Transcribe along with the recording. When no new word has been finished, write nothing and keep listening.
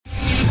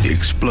The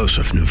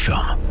explosive new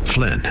film,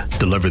 Flynn,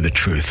 deliver the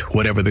truth,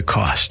 whatever the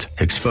cost,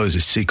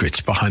 exposes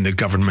secrets behind the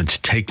government's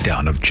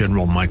takedown of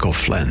General Michael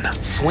Flynn.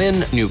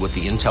 Flynn knew what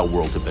the intel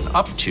world had been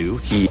up to.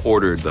 He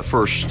ordered the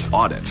first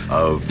audit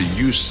of the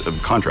use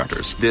of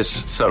contractors.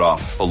 This set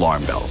off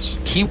alarm bells.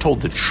 He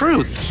told the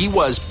truth. He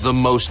was the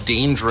most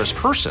dangerous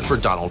person for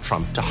Donald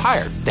Trump to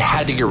hire. They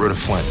had to get rid of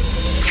Flynn.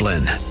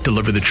 Flynn,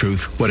 deliver the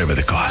truth, whatever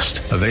the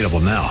cost. Available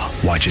now.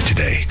 Watch it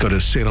today. Go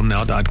to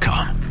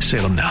salemnow.com.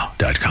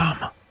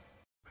 salemnow.com.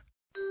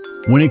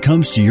 When it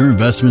comes to your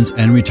investments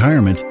and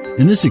retirement,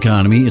 in this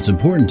economy, it's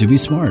important to be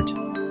smart.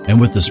 And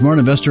with the Smart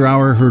Investor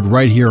Hour heard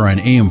right here on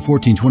AM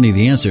 1420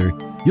 The Answer,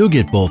 you'll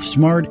get both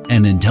smart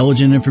and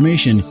intelligent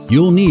information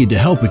you'll need to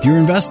help with your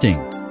investing.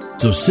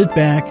 So sit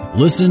back,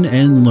 listen,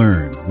 and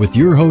learn with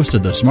your host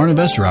of the Smart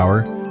Investor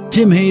Hour,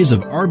 Tim Hayes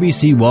of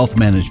RBC Wealth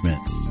Management.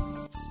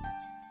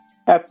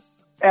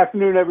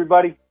 Afternoon,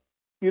 everybody.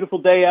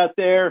 Beautiful day out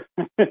there.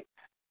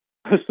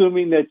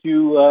 Assuming that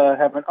you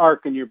have an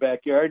ark in your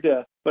backyard.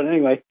 But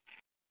anyway,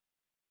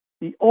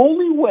 the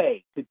only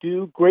way to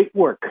do great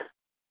work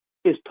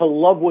is to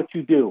love what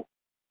you do.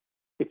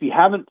 If you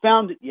haven't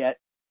found it yet,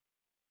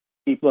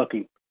 keep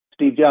looking.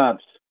 Steve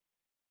Jobs.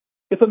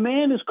 If a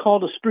man is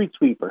called a street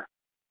sweeper,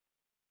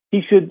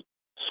 he should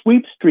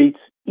sweep streets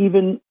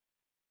even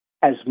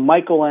as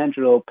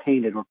Michelangelo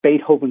painted or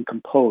Beethoven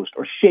composed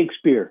or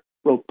Shakespeare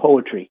wrote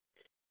poetry.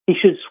 He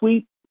should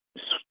sweep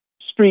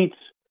streets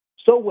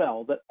so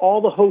well that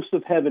all the hosts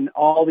of heaven,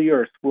 all the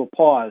earth will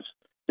pause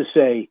to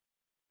say,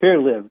 here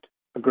lived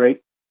a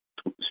great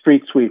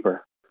street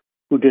sweeper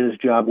who did his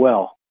job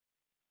well.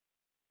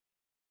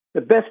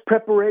 The best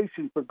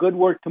preparation for good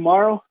work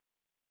tomorrow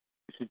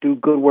is to do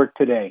good work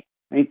today.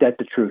 Ain't that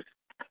the truth?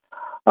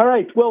 All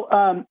right. Well,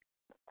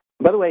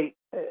 by the way,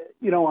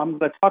 I'm going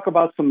to talk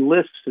about some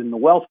lists and the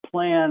wealth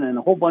plan and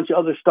a whole bunch of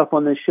other stuff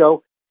on this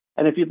show.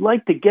 And if you'd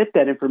like to get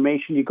that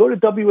information, you go to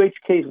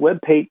WHK's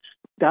webpage,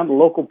 down to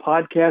local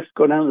podcast,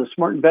 go down to the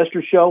Smart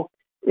Investor Show.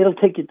 It'll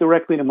take you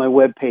directly to my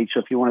webpage.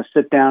 So if you want to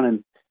sit down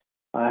and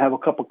have a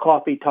cup of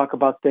coffee, talk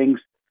about things,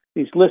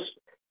 these lists.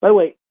 By the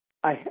way,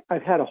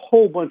 I've had a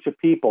whole bunch of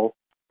people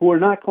who are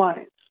not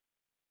clients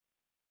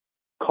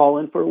call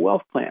in for a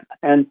wealth plan.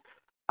 And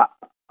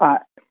I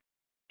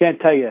can't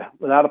tell you,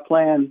 without a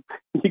plan,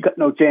 you got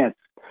no chance.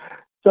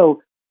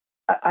 So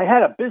I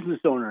had a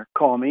business owner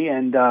call me,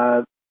 and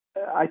I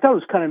thought it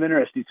was kind of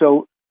interesting.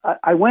 So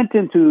I went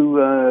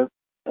into,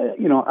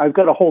 I've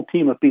got a whole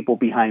team of people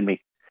behind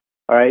me,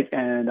 all right,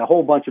 and a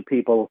whole bunch of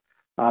people,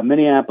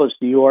 Minneapolis,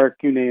 New York,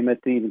 you name it,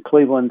 even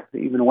Cleveland,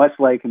 even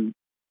Westlake, and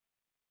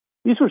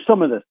these were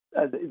some of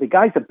the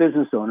guy's a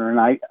business owner,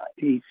 and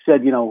he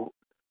said,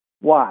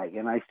 why?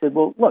 And I said,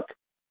 well, look,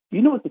 do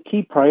you know what the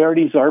key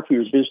priorities are for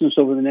your business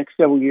over the next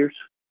several years?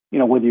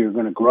 Whether you're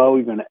going to grow,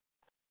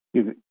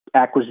 you're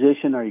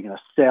acquisition, are you going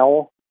to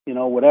sell,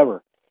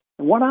 whatever.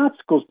 And what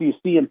obstacles do you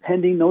see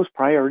impending those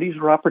priorities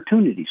or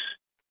opportunities?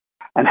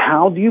 And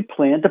how do you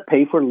plan to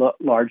pay for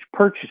large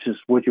purchases?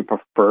 Would you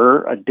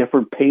prefer a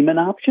different payment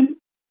option?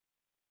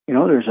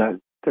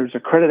 There's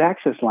a credit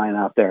access line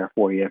out there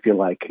for you if you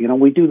like.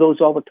 We do those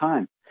all the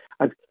time.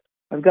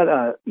 I've got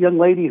a young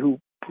lady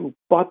who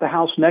bought the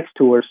house next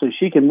to her so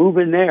she can move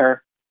in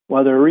there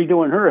while they're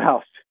redoing her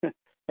house.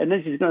 And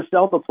then she's going to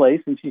sell the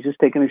place, and she's just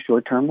taking a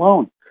short-term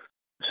loan.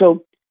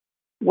 So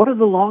what are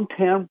the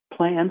long-term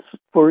plans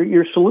for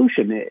your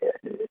solution?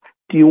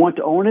 Do you want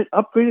to own it,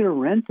 upgrade it, or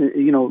rent it?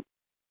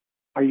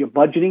 Are you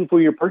budgeting for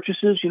your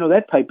purchases?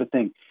 That type of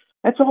thing.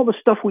 That's all the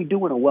stuff we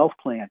do in a wealth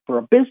plan for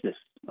a business,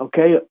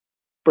 okay?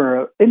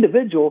 For an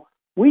individual,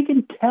 we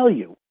can tell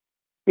you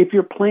if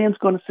your plan's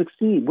going to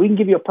succeed. We can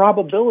give you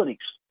probabilities.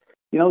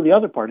 The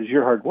other part is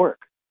your hard work,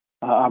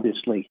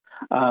 obviously.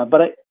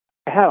 But I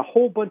had a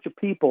whole bunch of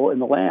people in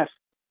the last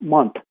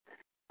month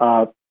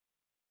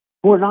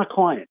who are not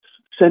clients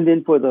send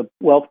in for the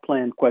wealth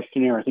plan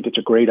questionnaire. I think it's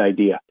a great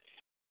idea.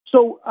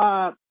 So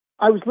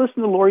I was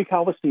listening to Lori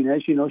Calvasina.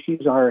 As you know,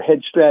 she's our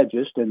head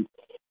strategist, and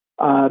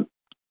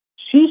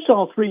she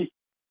saw three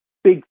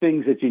big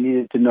things that you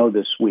needed to know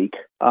this week.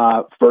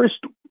 First,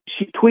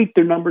 she tweaked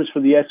their numbers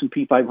for the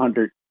S&P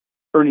 500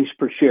 earnings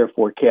per share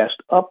forecast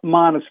up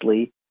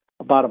modestly,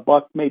 about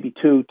 $1, maybe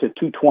 $2 to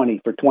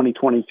 $2.20 for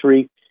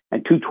 2023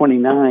 and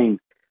 $2.29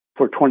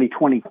 for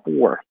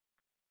 2024.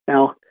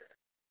 Now,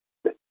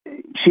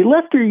 she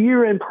left her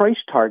year-end price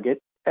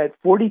target at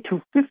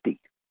 $42.50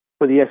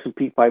 for the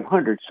S&P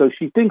 500. So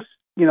she thinks,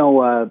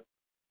 there's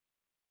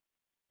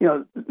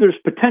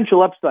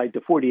potential upside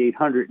to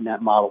 4,800 in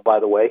that model, by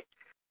the way.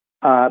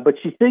 But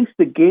she thinks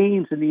the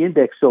gains in the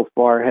index so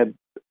far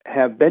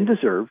have been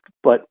deserved,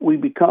 but we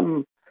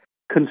become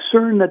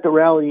concerned that the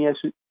rally in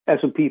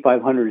S&P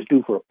 500 is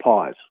due for a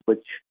pause,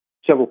 which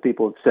several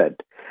people have said.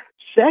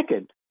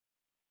 Second,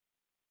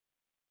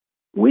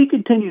 we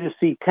continue to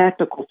see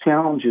tactical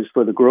challenges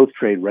for the growth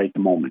trade right at the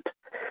moment.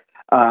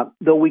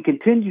 Though we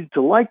continue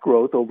to like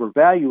growth over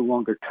value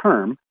longer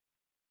term.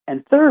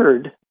 And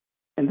third,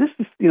 and this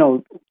is,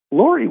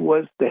 Lori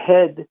was the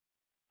head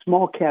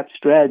small cap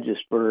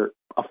strategist for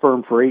a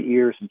firm for 8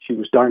 years, and she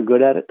was darn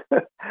good at it.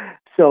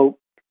 So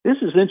this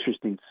is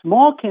interesting.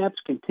 Small caps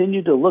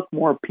continue to look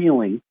more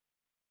appealing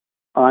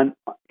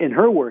in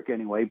her work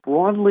anyway,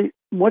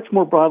 much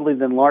more broadly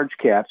than large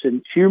caps,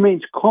 and she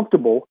remains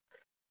comfortable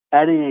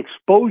adding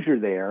exposure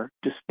there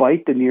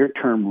despite the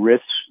near-term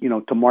risks,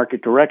 to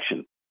market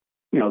direction,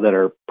 that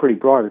are pretty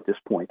broad at this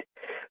point.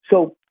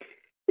 So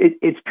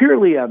it's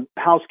purely a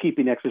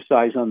housekeeping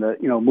exercise on the,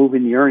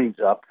 moving the earnings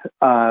up,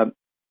 and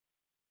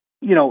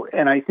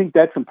I think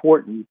that's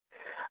important.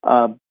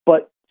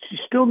 But she's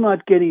still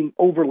not getting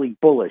overly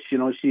bullish.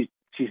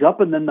 She's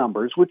up in the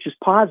numbers, which is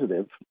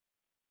positive,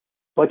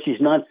 but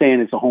she's not saying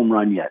it's a home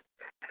run yet.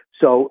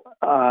 So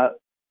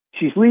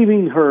she's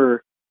leaving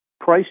her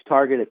price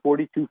target at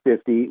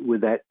 42.50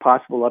 with that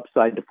possible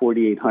upside to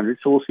 4,800.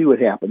 So we'll see what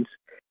happens.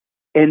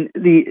 And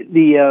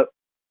the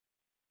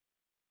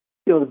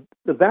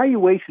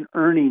valuation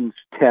earnings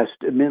test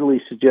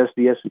admittedly suggests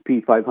the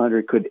S&P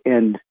 500 could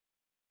end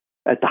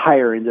at the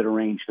higher end of the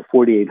range to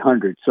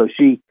 4,800. So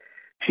she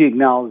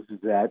acknowledges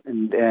that,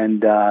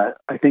 and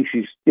I think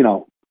she's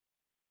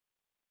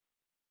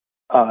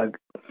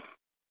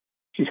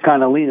she's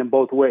kind of leaning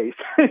both ways.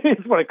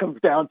 Is what it comes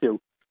down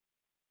to.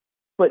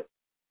 But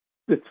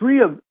the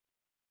three of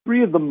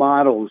the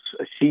models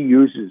she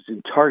uses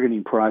in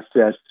targeting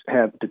process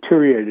have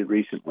deteriorated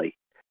recently.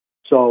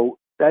 So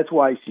that's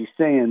why she's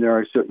saying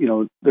there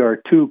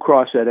are two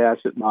cross-set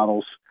asset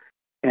models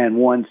and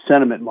one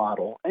sentiment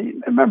model.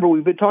 And remember,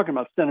 we've been talking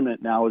about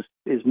sentiment now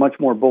is much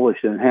more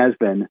bullish than it has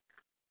been.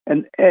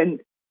 And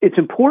it's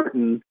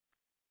important,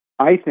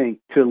 I think,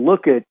 to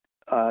look at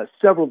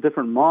several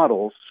different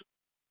models.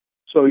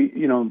 So,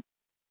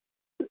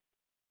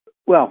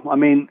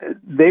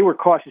 they were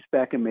cautious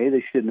back in May.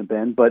 They shouldn't have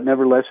been, but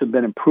nevertheless have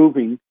been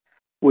improving,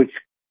 which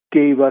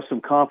gave us some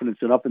confidence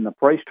and up in the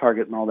price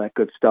target and all that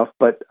good stuff.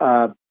 But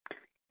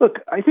look,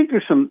 I think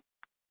there's some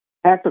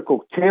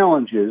tactical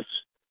challenges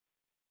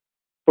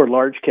for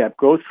large cap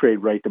growth trade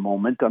right at the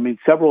moment. I mean,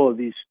 several of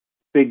these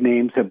big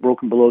names have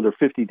broken below their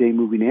 50-day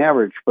moving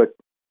average, but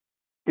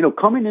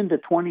coming into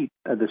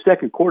the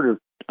second quarter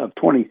of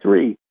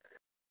 23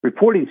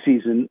 reporting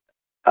season,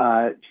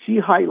 she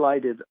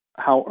highlighted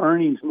how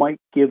earnings might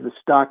give the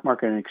stock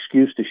market an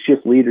excuse to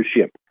shift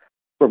leadership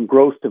from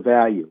growth to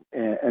value.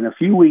 And a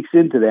few weeks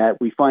into that,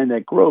 we find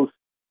that growth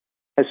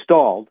has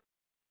stalled,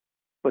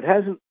 but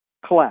hasn't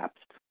collapsed.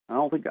 I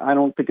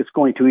don't think it's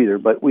going to either,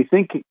 but we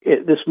think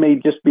this may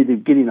just be the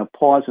beginning of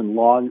pause in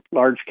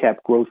large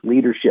cap growth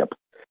leadership.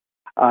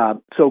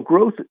 So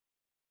growth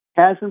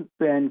hasn't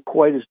been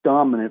quite as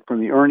dominant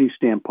from the earnings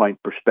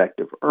standpoint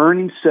perspective.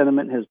 Earnings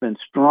sentiment has been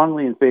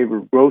strongly in favor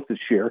of growth this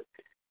year,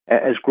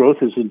 as growth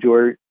has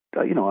enjoyed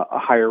a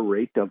higher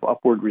rate of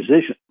upward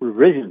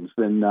revisions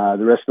than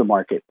the rest of the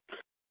market.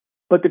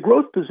 But the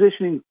growth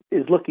positioning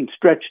is looking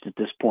stretched at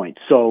this point.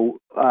 So,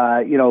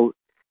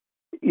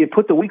 you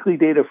put the weekly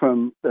data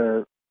from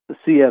the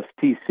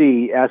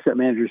CFTC asset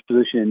managers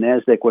position in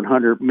NASDAQ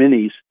 100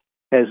 minis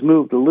has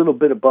moved a little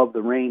bit above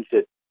the range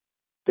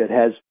that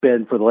has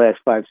been for the last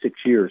 5-6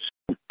 years.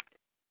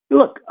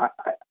 Look,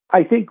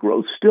 I think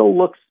growth still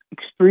looks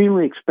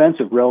extremely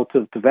expensive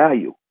relative to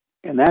value.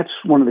 And that's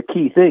one of the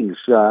key things.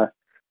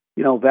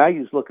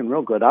 Value is looking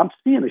real good. I'm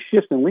seeing a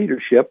shift in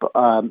leadership,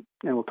 and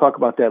we'll talk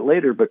about that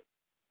later, but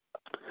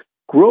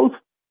growth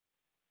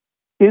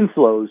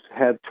inflows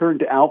have turned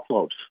to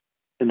outflows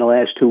in the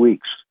last 2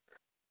 weeks.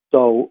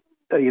 So,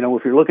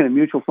 if you're looking at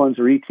mutual funds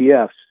or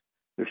ETFs,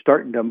 they're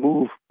starting to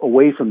move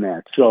away from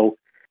that. So,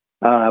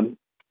 right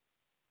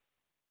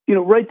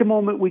at the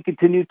moment, we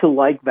continue to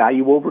like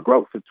value over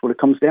growth. That's what it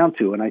comes down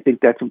to. And I think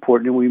that's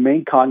important. And we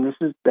remain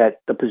cognizant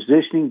that the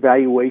positioning,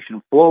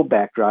 valuation, flow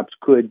backdrops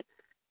could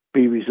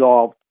be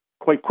resolved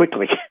quite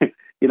quickly.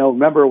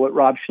 Remember what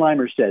Rob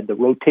Schleimer said, the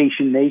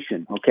rotation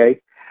nation, okay?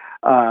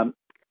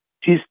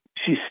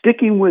 She's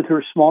sticking with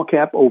her small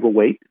cap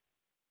overweight.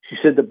 She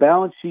said the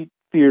balance sheet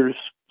fears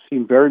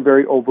seem very,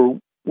 very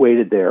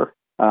overweighted there,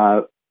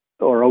 or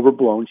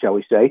overblown, shall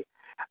we say.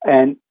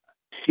 And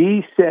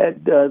she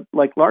said,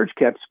 like large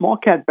cap, small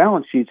cap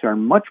balance sheets are in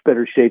much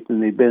better shape than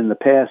they've been in the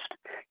past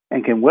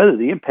and can weather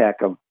the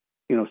impact of,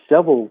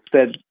 several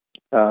Fed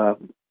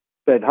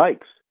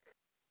hikes.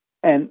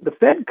 And the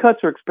Fed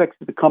cuts are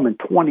expected to come in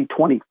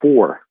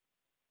 2024.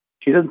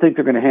 She doesn't think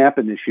they're going to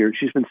happen this year.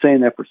 She's been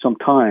saying that for some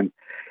time.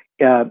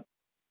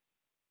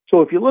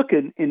 So if you look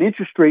in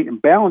interest rate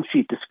and balance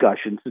sheet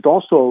discussions, it's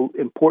also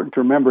important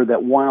to remember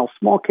that while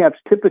small caps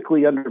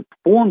typically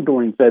underperform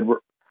during Fed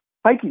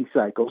hiking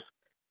cycles,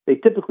 they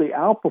typically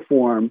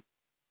outperform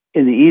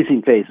in the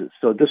easing phases.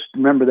 So just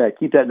remember that.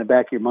 Keep that in the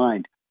back of your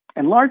mind.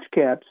 And large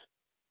caps'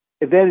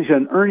 advantage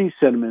on earnings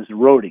sentiment is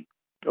eroding.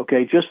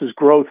 Okay, just as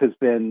growth has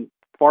been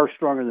far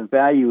stronger than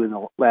value in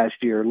the last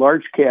year,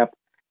 large cap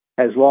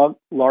has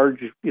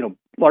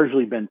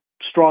largely been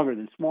stronger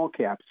than small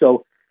cap.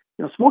 So,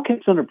 small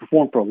caps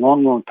underperformed for a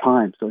long, long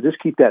time. So just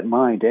keep that in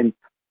mind. And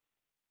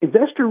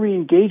investor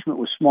re-engagement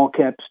with small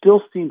cap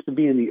still seems to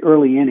be in the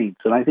early innings,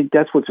 and I think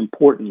that's what's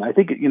important. I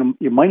think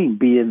you might even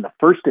be in the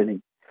first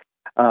inning.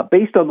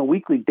 based on the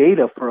weekly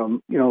data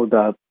from,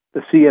 the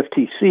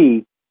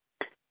CFTC,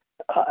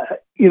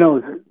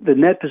 the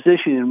net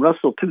position in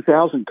Russell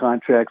 2000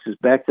 contracts is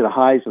back to the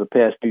highs of the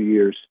past 2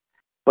 years,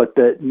 but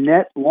the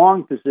net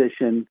long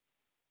position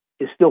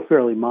is still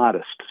fairly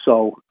modest.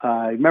 So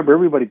remember,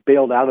 everybody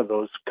bailed out of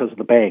those because of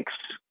the banks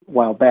a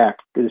while back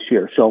this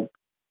year. So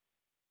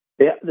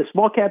the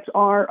small caps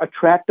are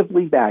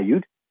attractively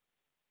valued,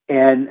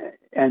 and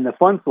the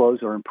fund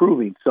flows are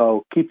improving.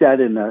 So keep that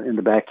in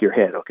the back of your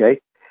head, okay?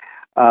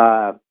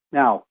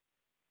 Now,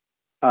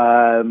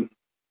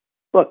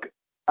 look,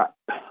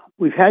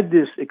 we've had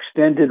this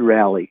extended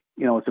rally.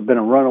 It's been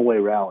a runaway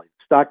rally.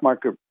 Stock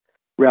market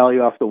rally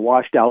off the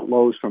washed out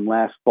lows from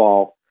last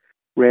fall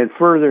ran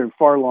further and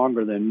far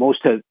longer than most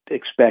had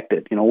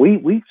expected.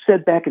 We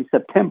said back in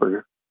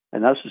September,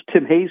 and this is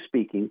Tim Hayes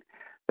speaking,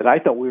 that I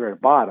thought we were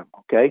at bottom,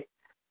 okay?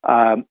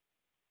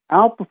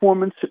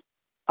 Outperformance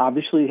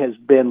obviously has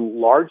been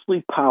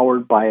largely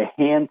powered by a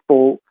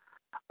handful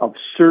of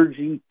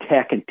surging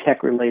tech and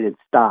tech-related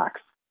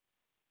stocks.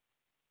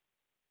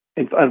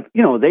 And,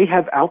 they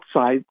have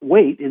outside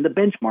weight in the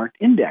benchmark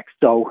index.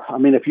 So, I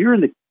mean, if you're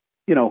in the,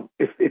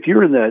 if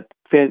you're in the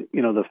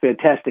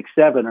Fantastic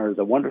Seven or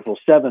the Wonderful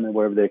Seven or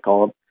whatever they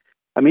call them,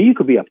 I mean, you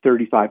could be up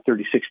 35,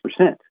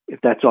 36% if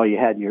that's all you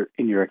had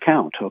in your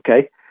account,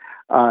 okay?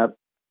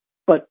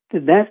 But the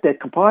NASDAQ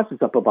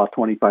Composite's up about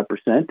 25%,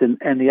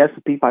 and the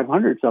S&P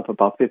 500 is up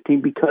about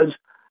 15% because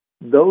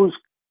those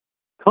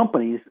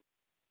companies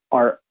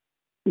are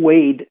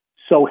weighed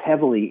so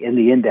heavily in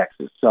the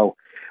indexes. So,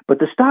 but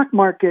the stock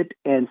market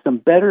and some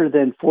better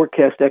than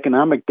forecast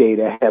economic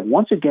data have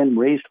once again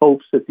raised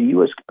hopes that the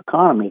U.S.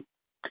 economy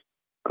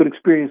could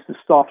experience the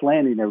soft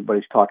landing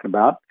everybody's talking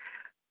about.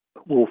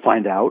 We'll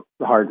find out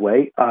the hard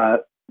way.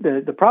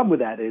 The problem with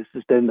that is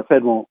then the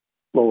Fed won't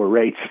lower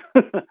rates.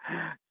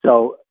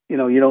 So, you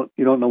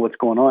don't know what's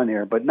going on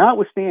there. But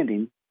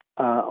notwithstanding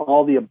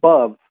all the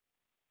above,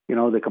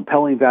 the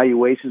compelling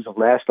valuations of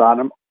last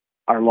autumn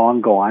are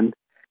long gone,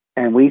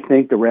 and we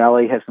think the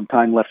rally has some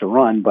time left to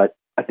run, but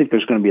I think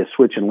there's going to be a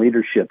switch in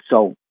leadership.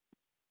 So,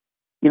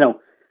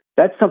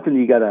 that's something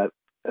you got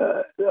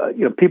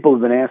to, people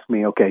have been asking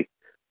me, okay,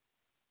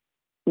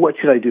 what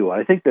should I do?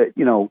 I think that,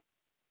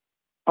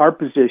 our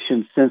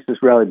position since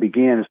this rally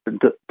began has been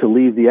to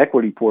leave the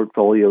equity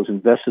portfolios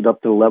invested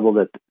up to the level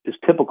that is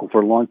typical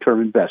for a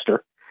long-term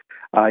investor.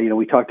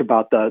 We talked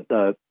about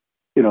the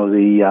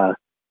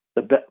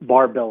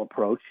barbell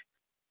approach,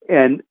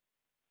 and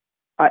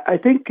I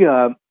think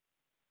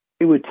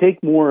it would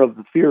take more of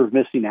the fear of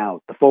missing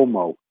out, the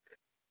FOMO,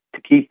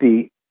 to keep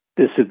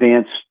this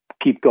advance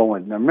keep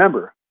going. Now,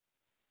 remember,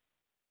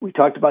 we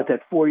talked about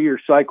that 4-year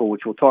cycle,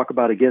 which we'll talk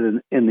about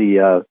again in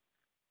the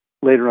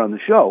later on the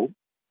show.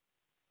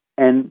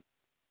 And,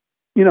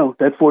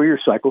 that 4-year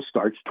cycle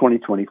starts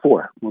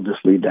 2024. We'll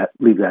just leave that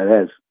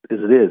as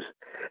it is.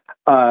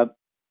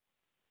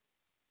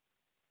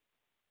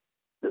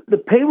 The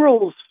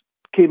payrolls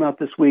came out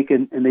this week,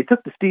 and they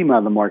took the steam out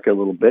of the market a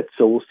little bit.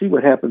 So we'll see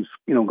what happens,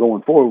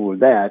 going forward with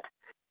that.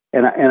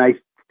 And I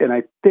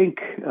think,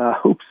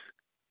 oops,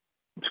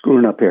 I'm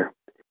screwing up here.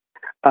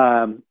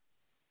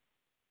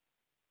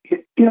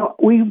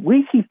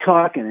 We keep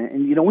talking,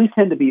 and we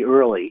tend to be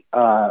early.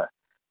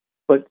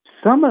 But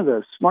some of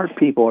the smart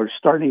people are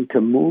starting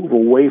to move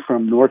away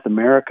from North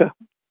America.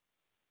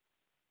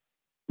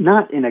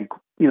 Not in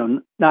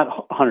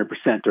not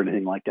 100% or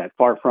anything like that.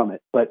 Far from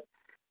it. But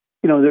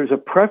there's a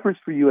preference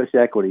for U.S.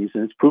 equities,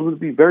 and it's proven to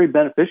be very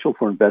beneficial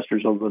for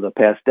investors over the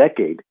past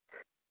decade.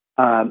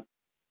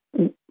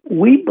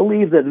 We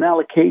believe that an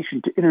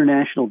allocation to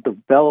international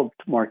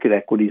developed market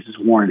equities is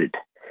warranted,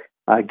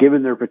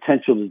 given their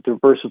potential to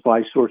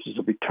diversify sources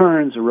of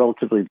returns,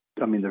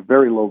 they're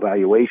very low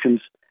valuations,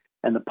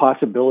 and the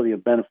possibility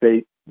of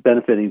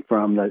benefiting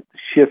from the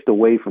shift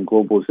away from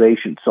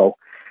globalization. So,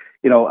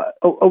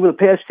 over the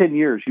past 10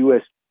 years,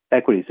 U.S.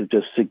 equities have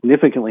just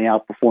significantly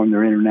outperformed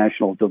their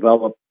international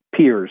developed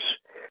peers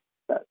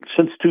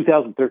since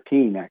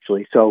 2013,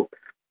 actually. So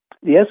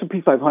the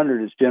S&P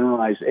 500 has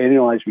generalized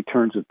annualized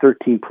returns of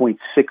 13.6%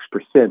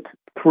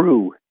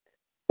 through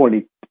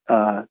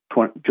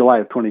July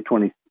of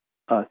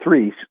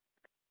 2023.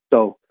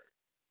 So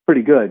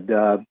pretty good.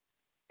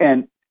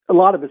 And a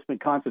lot of it's been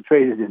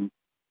concentrated in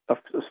a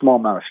small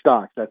amount of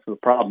stocks. That's the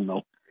problem,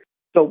 though.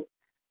 So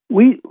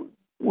we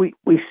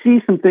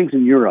see some things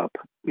in Europe,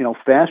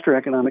 faster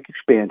economic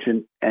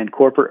expansion and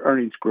corporate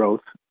earnings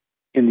growth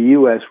in the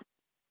U.S.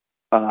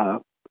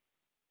 In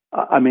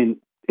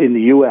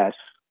the U.S.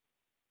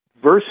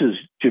 versus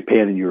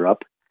Japan and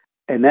Europe,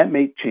 and that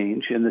may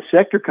change. And the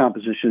sector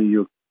composition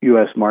of the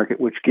U.S. market,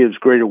 which gives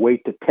greater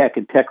weight to tech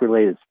and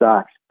tech-related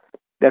stocks,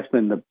 that's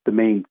been the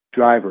main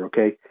driver,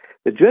 okay?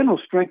 The general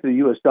strength of the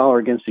U.S. dollar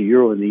against the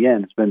euro and the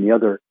yen has been the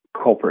other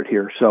culprit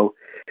here. So,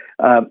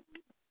 a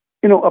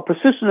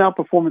persistent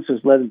outperformance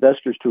has led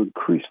investors to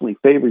increasingly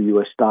favor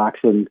U.S. stocks,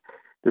 and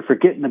they're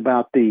forgetting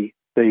about the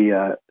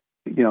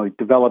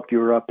developed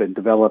Europe and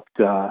developed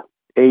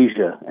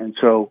Asia. And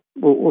so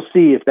we'll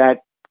see if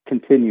that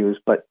continues.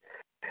 But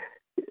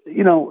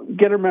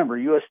got to remember,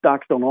 U.S.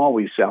 stocks don't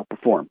always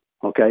outperform.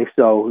 Okay,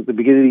 so at the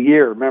beginning of the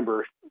year,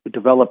 remember, the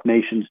developed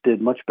nations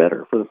did much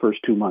better for the first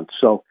 2 months.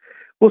 So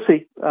we'll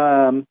see.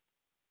 The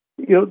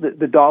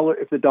dollar,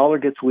 if the dollar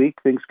gets weak,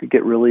 things could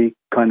get really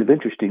kind of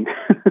interesting.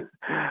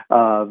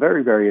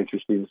 Very, very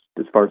interesting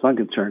as far as I'm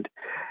concerned.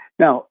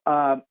 Now,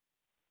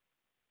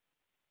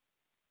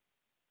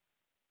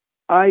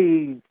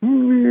 let's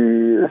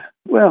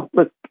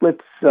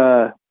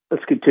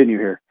continue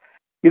here.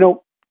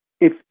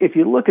 If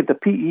you look at the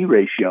PE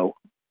ratio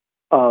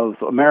of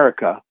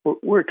America,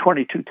 we're at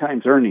 22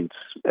 times earnings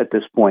at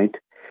this point.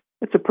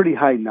 It's a pretty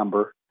high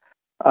number.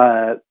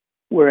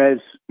 Whereas,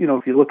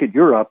 if you look at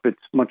Europe, it's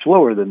much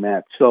lower than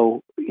that.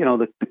 So,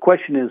 the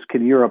question is,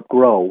 can Europe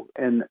grow?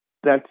 And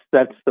that's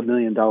the $1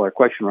 million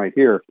question right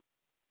here.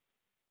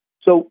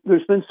 So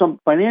there's been some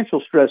financial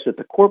stress at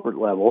the corporate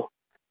level.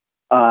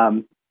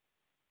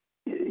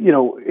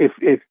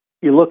 If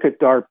you look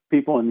at our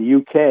people in the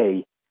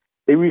UK,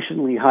 they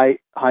recently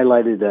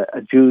highlighted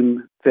a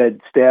June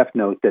Fed staff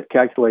note that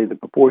calculated the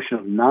proportion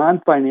of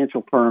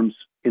non-financial firms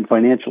in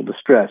financial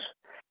distress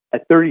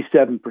at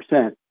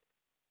 37%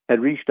 had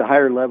reached a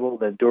higher level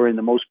than during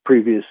the most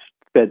previous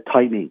Fed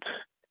tightenings.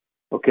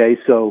 Okay,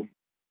 so,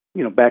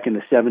 back in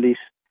the 70s.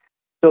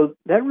 So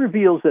that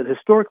reveals that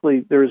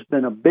historically there has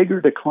been a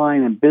bigger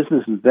decline in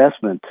business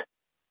investment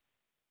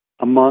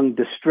among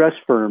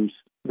distressed firms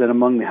than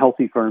among the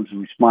healthy firms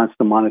in response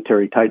to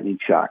monetary tightening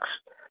shocks.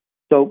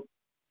 So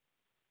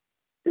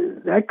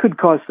that could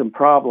cause some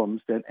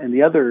problems. And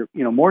the other,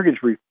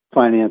 mortgage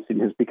refinancing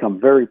has become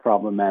very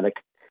problematic.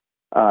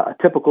 A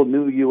typical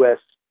new U.S.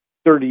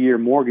 30-year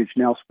mortgage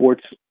now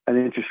sports an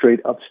interest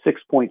rate of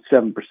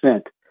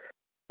 6.7%.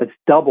 That's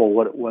double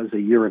what it was a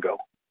year ago,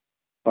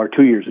 or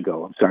 2 years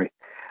ago, I'm sorry.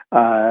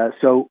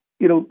 So,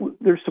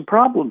 there's some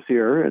problems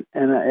here.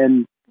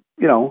 And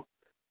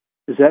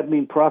does that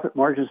mean profit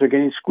margins are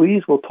getting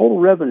squeezed? Well, total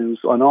revenues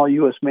on all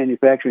U.S.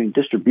 manufacturing and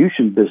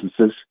distribution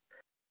businesses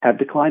have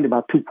declined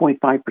about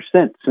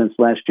 2.5% since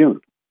last June.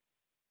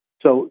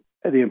 So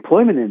the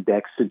employment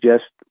index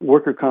suggests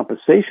worker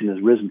compensation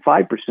has risen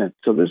 5%.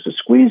 So there's a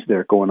squeeze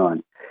there going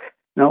on.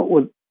 Now,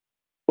 will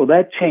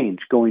that change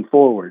going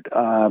forward?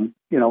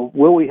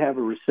 Will we have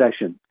a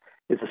recession?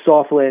 Is a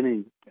soft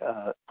landing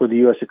for the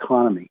U.S.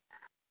 economy?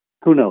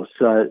 Who knows?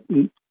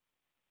 There's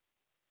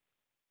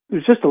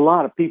just a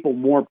lot of people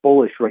more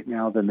bullish right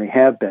now than they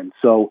have been.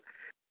 So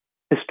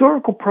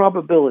historical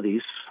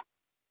probabilities,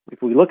 if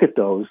we look at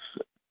those,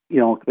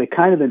 they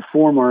kind of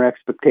inform our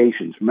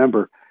expectations.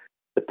 Remember,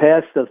 the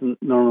past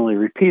doesn't normally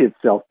repeat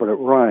itself, but it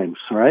rhymes,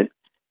 right?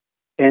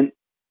 And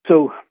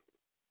so,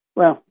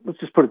 let's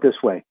just put it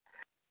this way.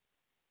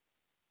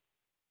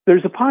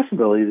 There's a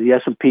possibility the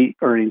S&P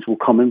earnings will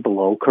come in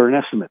below current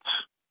estimates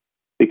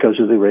because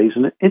of the raise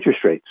in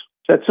interest rates.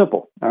 It's that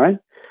simple, all right?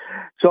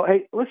 So,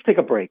 hey, let's take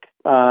a break.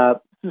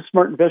 This is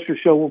Smart Investor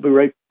Show. We'll be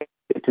right back.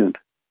 Stay tuned.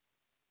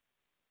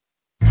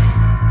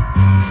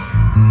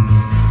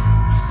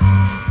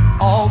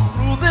 All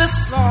through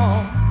this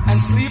long and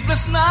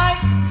sleepless night,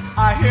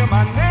 I hear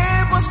my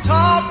neighbors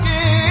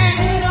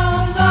talking,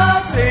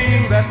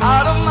 saying that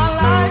out of my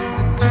life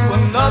into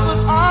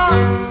another's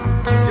arms,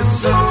 you'll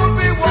soon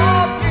be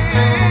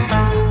walking.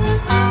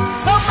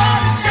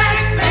 Somebody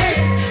shake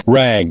me.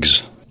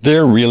 Rags.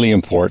 They're really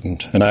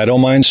important, and I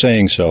don't mind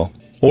saying so.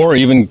 Or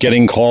even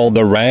getting called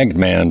the ragged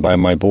man by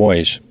my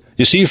boys.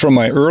 You see, from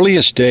my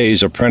earliest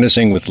days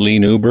apprenticing with Lee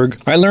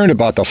Newberg, I learned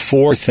about the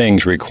 4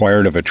 things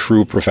required of a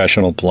true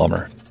professional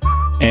plumber.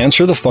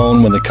 Answer the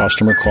phone when the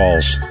customer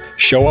calls.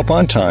 Show up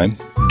on time,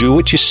 do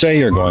what you say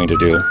you're going to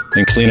do,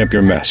 and clean up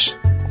your mess.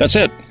 That's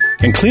it.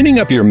 And cleaning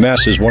up your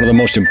mess is one of the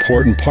most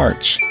important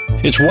parts.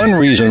 It's one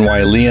reason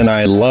why Lee and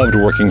I loved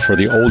working for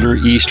the older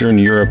Eastern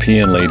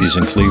European ladies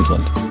in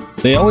Cleveland.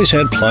 They always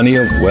had plenty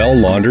of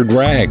well-laundered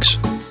rags,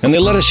 and they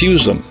let us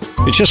use them.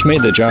 It just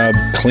made the job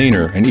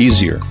cleaner and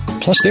easier.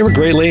 Plus, they were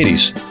great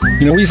ladies.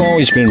 We've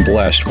always been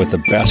blessed with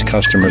the best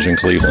customers in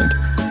Cleveland.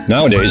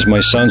 Nowadays, my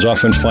sons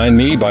often find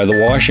me by the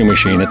washing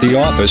machine at the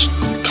office,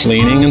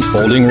 cleaning and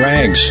folding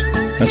rags.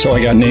 That's how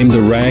I got named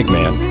the Rag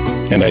Man.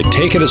 And I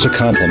take it as a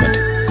compliment,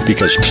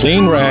 because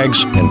clean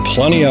rags, and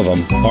plenty of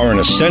them, are an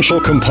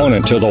essential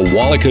component to the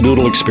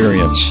Wallakadoodle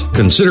experience.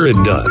 Consider it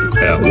done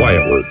at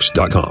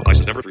WyattWorks.com.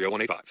 License number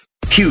 30185.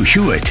 Hugh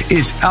Hewitt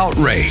is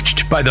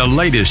outraged by the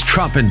latest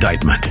Trump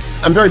indictment.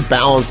 I'm very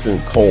balanced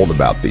and cold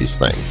about these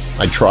things.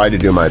 I try to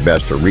do my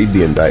best to read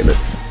the indictment.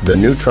 The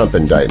new Trump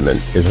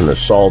indictment is an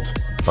assault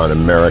on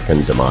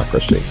American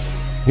democracy.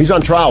 He's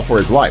on trial for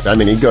his life. I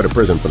mean, he'd go to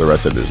prison for the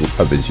rest of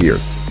his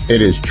years.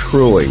 It is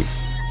truly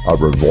a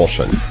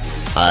revulsion.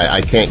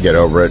 I can't get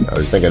over it. I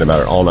was thinking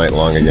about it all night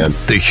long again.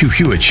 The Hugh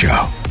Hewitt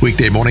Show,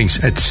 weekday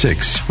mornings at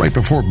 6, right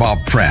before Bob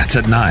Fratz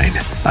at 9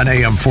 on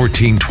AM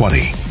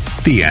 1420.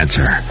 The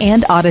Answer.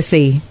 And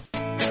Odyssey.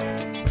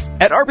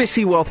 At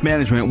RBC Wealth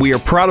Management, we are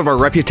proud of our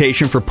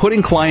reputation for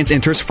putting clients'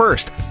 interests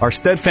first. Our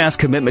steadfast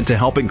commitment to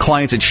helping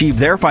clients achieve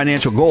their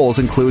financial goals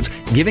includes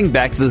giving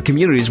back to the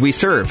communities we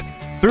serve.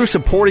 Through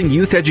supporting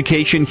youth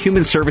education,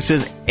 human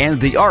services,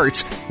 and the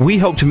arts, we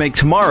hope to make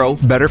tomorrow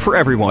better for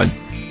everyone.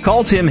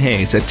 Call Tim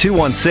Hayes at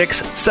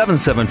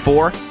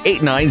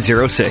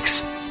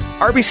 216-774-8906.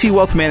 RBC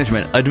Wealth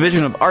Management, a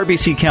division of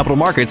RBC Capital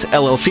Markets,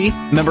 LLC,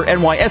 member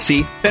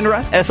NYSE,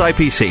 FINRA,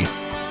 SIPC.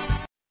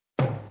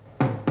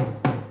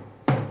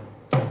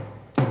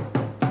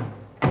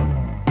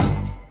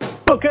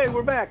 Okay,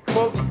 we're back,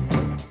 folks.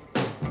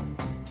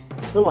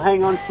 Little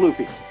hang on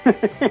floopy.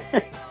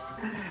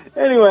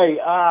 Anyway,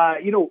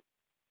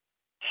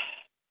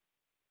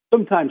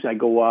 sometimes I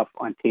go off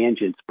on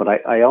tangents, but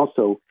I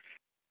also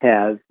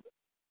have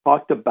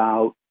talked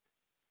about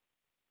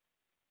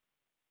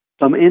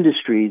some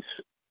industries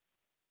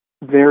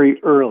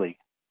very early,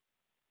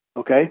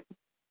 okay?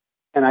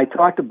 And I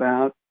talked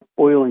about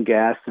oil and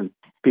gas, and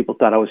people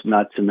thought I was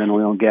nuts, and then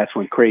oil and gas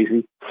went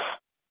crazy.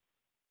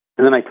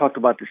 And then I talked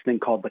about this thing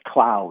called the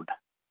cloud.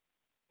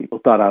 People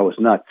thought I was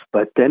nuts.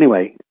 But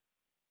anyway,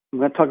 I'm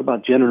going to talk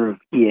about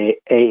generative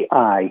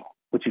AI,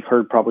 which you've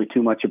heard probably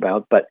too much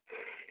about, but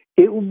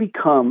it will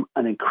become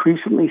an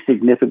increasingly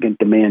significant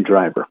demand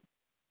driver.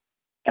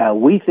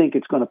 We think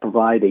it's going to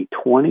provide a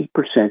 20%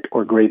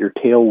 or greater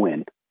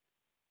tailwind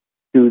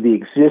to the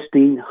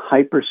existing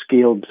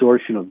hyperscale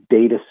absorption of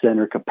data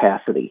center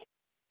capacity,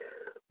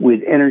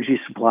 with energy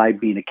supply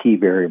being a key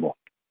variable.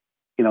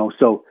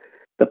 So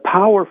the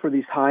power for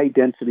these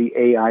high-density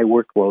AI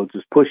workloads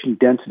is pushing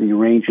density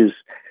ranges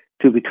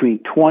to between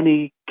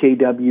 20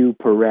 kW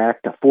per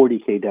rack to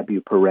 40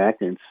 kW per rack,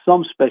 and in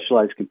some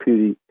specialized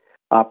computing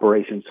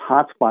operations,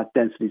 hotspot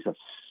densities of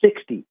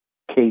 60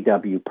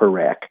 kW per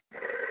rack.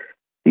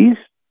 These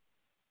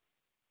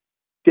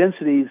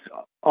densities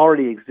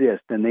already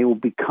exist, and they will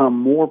become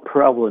more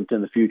prevalent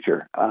in the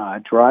future,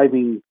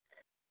 driving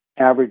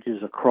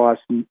averages across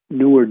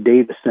newer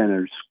data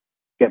centers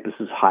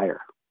campuses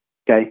higher.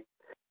 Okay,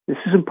 this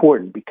is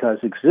important because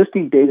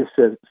existing data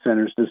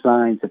centers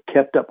designs have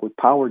kept up with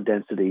power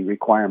density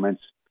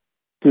requirements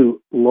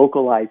to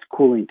localized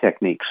cooling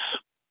techniques.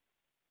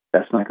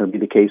 That's not going to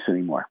be the case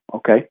anymore.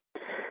 Okay,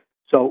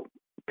 so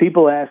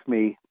people ask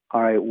me,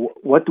 all right,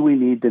 what do we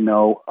need to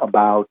know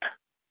about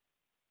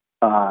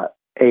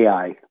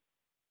AI?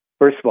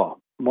 First of all,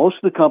 most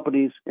of the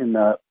companies in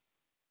the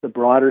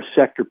broader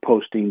sector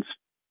postings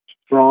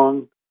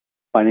strong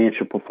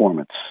financial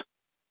performance.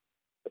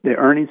 Their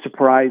earnings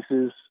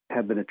surprises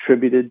have been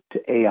attributed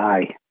to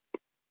AI.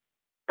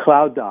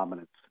 Cloud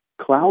dominance.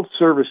 Cloud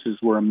services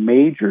were a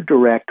major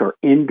direct or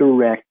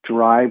indirect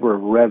driver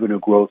of revenue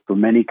growth for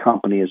many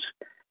companies.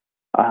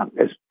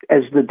 As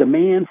the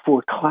demand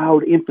for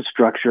cloud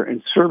infrastructure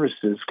and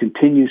services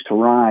continues to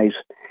rise,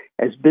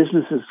 as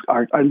businesses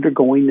are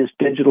undergoing this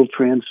digital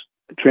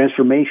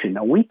transformation.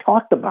 Now, we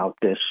talked about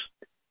this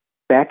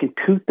back in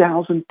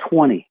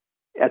 2020.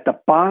 At the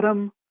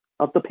bottom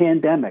of the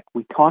pandemic,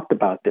 we talked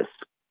about this.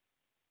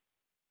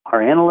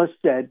 Our analysts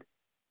said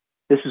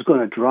this is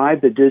going to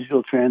drive the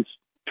digital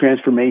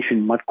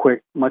transformation much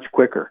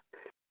quicker.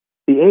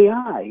 The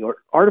AI, or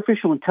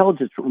artificial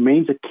intelligence,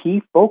 remains a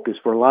key focus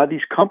for a lot of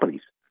these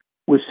companies,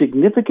 with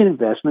significant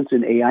investments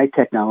in AI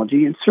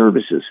technology and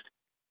services.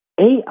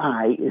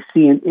 AI is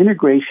seeing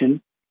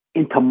integration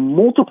into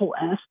multiple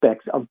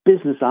aspects of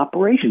business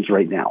operations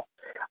right now,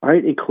 all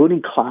right,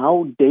 including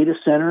cloud, data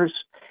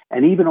centers,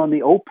 and even on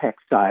the OPEX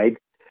side,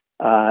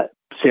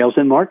 sales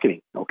and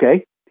marketing,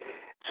 okay?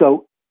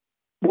 So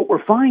what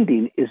we're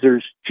finding is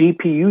there's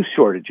GPU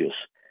shortages.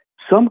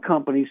 Some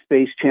companies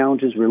face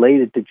challenges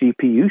related to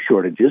GPU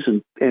shortages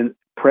and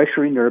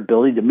pressuring their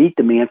ability to meet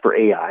demand for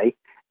AI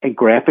and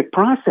graphic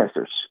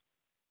processors.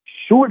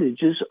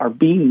 Shortages are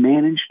being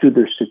managed through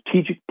their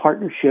strategic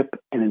partnership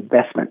and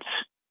investments.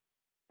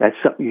 That's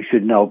something you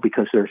should know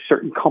because there are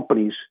certain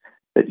companies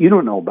that you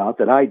don't know about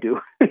that I do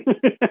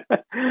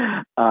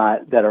that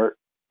are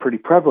pretty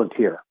prevalent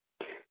here.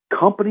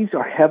 Companies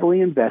are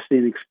heavily investing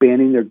in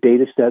expanding their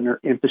data center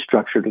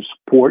infrastructure to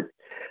support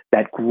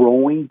that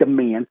growing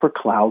demand for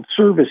cloud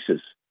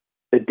services,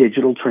 the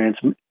digital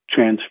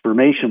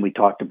transformation we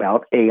talked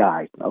about,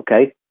 AI,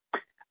 okay?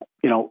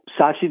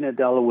 Satya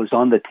Nadella was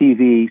on the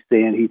TV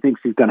saying he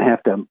thinks he's going to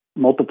have to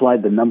multiply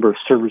the number of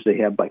servers they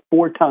have by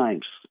 4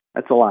 times.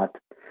 That's a lot.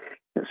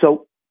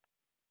 So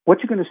what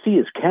you're going to see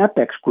is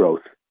CapEx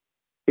growth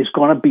is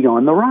going to be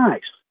on the rise.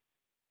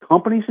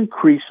 Companies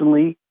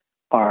increasingly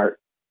are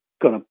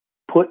going to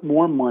put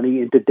more money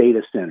into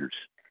data centers,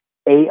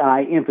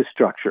 AI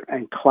infrastructure,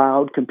 and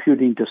cloud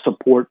computing to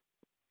support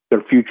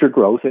their future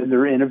growth and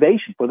their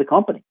innovation for the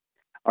company.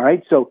 All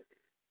right, so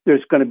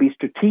there's going to be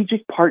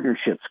strategic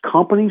partnerships.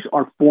 Companies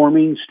are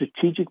forming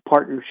strategic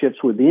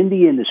partnerships within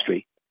the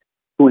industry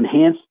to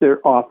enhance their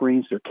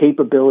offerings, their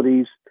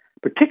capabilities,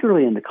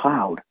 particularly in the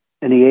cloud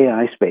and the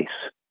AI space.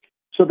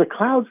 So the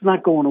cloud's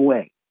not going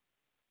away.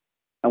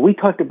 And we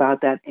talked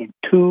about that in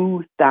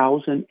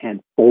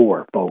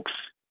 2004, folks.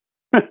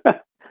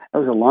 That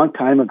was a long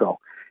time ago.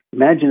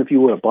 Imagine if you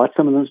would have bought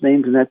some of those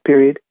names in that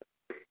period.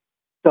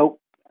 So,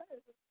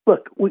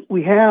 look,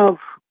 we have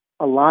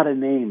a lot of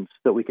names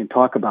that we can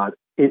talk about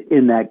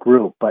in that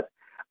group, but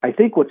I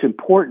think what's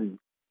important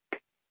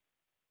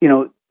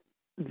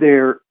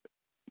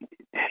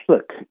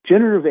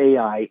generative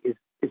AI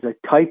is a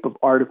type of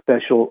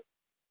artificial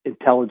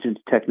intelligence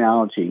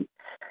technology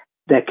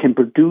that can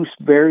produce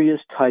various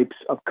types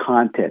of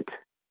content,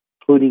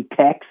 including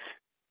text,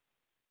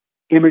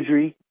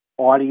 imagery,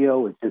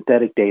 audio, and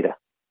synthetic data.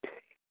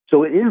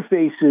 So it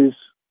interfaces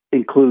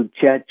include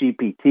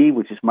ChatGPT,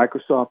 which is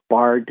Microsoft,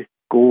 Bard,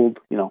 Gould,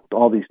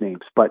 all these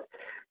names. But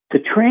to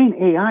train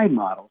AI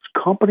models,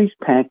 companies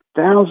pack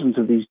thousands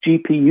of these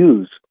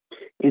GPUs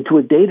into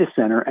a data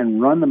center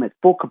and run them at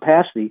full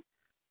capacity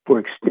for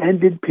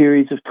extended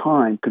periods of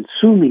time,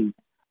 consuming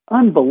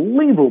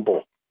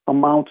unbelievable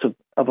amounts of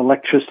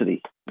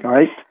electricity. All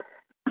right.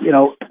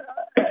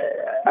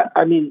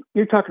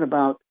 You're talking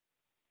about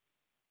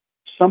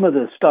some of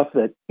the stuff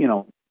that,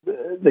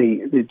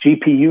 the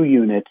GPU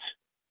units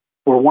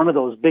for one of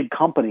those big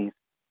companies,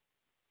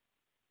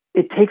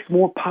 it takes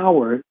more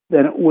power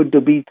than it would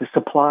to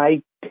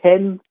supply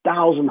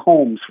 10,000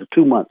 homes for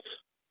 2 months.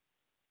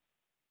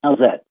 How's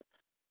that?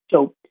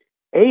 So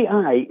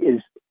AI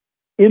is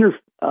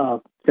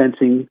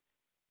interfacing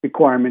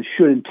requirements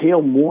should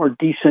entail more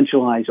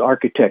decentralized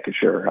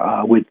architecture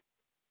with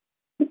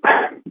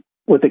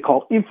what they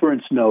call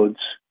inference nodes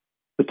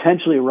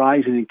potentially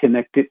arising in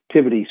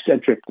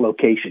connectivity-centric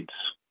locations.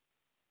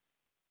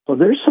 So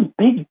there's some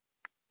big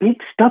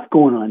stuff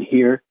going on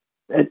here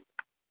that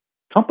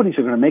companies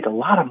are going to make a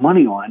lot of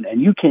money on,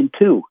 and you can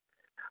too.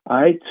 All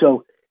right,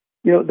 so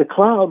the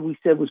cloud we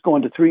said was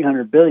going to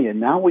 $300 billion.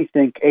 Now we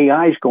think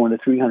AI is going to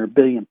 $300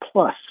 billion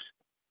plus.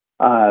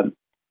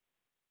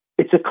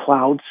 It's a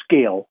cloud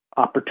scale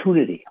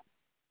opportunity,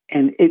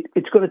 and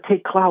it's going to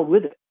take cloud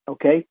with it.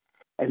 Okay,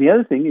 and the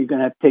other thing you're going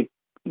to have to take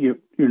you're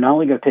not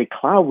only going to take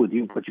cloud with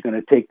you, but you're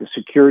going to take the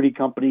security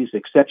companies,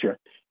 et cetera,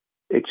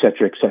 et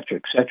cetera, et cetera,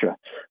 et cetera.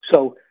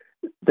 So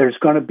there's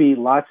going to be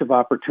lots of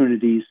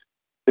opportunities.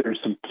 There's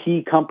some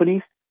key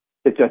companies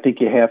that I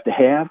think you have to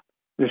have.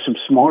 There's some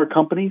smaller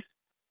companies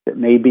that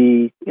may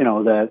be,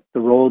 the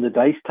roll of the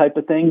dice type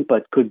of thing,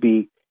 but could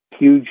be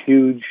huge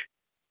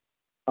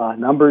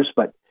numbers.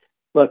 But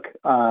look,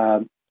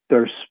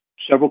 there's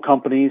several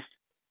companies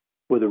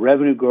with a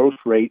revenue growth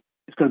rate.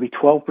 It's going to be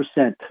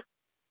 12%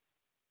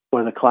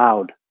 for the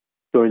cloud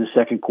during the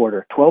second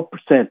quarter. 12%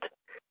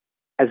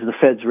 as the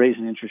Fed's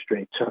raising interest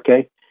rates.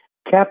 Okay,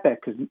 CapEx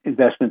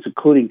investments,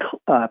 including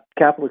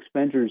capital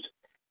expenditures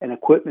and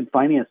equipment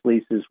finance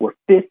leases, were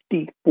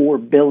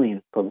 $54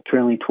 billion for the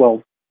trailing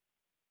 12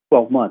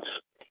 months.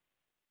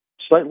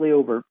 Slightly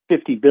over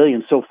 $50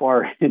 billion so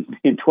far in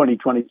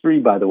 2023,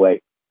 by the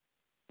way.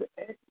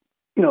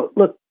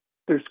 Look,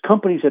 there's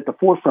companies at the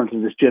forefront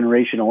of this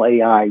generational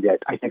AI that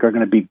I think are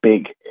going to be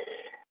big,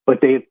 but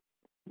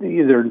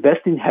they're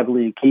investing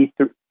heavily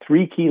in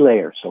three key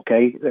layers.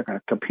 Okay, they're going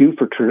to compute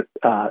for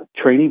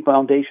training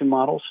foundation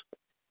models.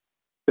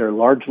 There are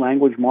large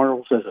language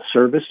models as a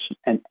service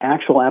and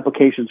actual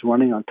applications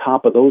running on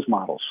top of those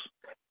models.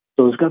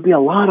 So there's going to be a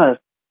lot of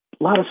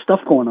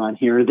stuff going on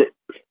here that,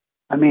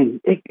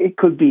 it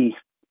could be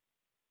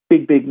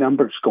big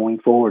numbers going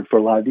forward for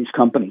a lot of these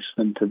companies.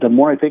 And the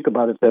more I think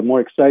about it, the more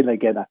excited I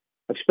get.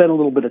 I've spent a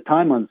little bit of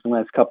time on this in the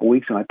last couple of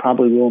weeks, and I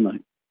probably will in the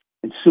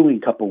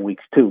ensuing couple of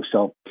weeks too.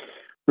 So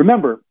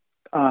remember,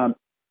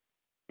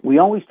 we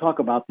always talk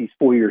about these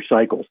 4-year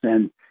cycles,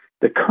 and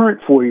the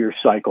current 4-year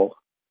cycle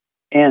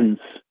ends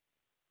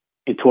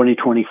in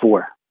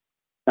 2024.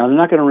 Now, they're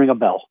not going to ring a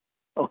bell,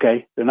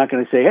 okay? They're not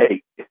going to say,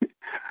 hey,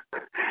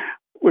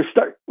 we're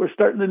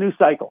starting the new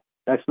cycle.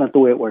 That's not the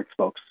way it works,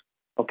 folks,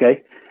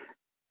 okay?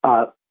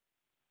 But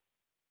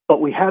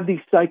we have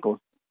these cycles,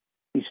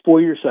 these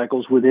 4-year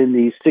cycles within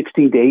these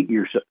 16 to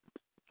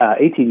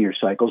 18-year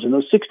cycles, and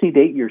those 16 to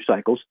 8-year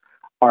cycles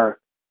are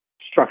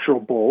structural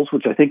bulls,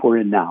 which I think we're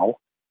in now,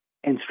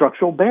 and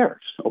structural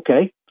bears,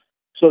 okay?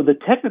 So the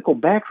technical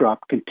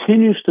backdrop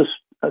continues to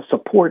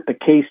support the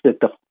case that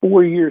the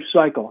 4-year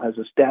cycle has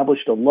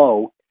established a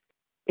low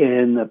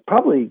in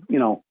probably,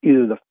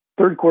 either the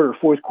third quarter or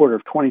fourth quarter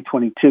of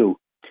 2022,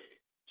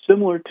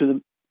 similar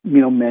to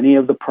many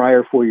of the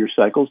prior 4-year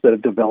cycles that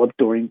have developed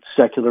during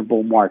secular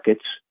bull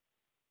markets.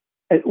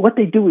 And what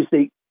they do is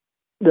they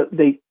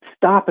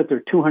stop at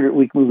their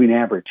 200-week moving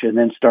average and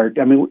then start.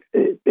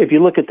 If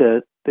you look at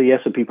the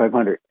S&P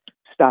 500,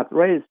 stopped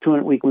right at its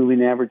 200-week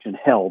moving average and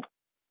held.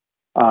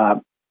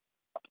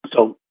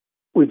 So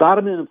we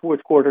bottomed in the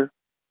fourth quarter,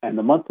 and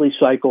the monthly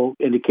cycle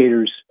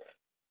indicators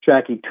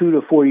tracking 2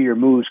 to 4 year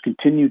moves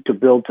continued to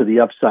build to the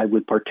upside,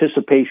 with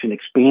participation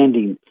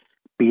expanding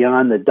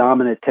beyond the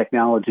dominant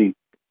technology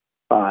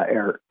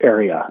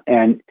area.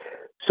 And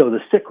so the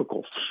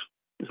cyclicals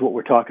is what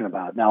we're talking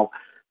about. Now,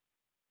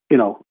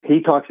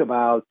 he talks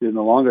about in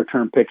the longer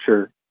term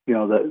picture,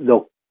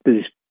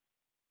 these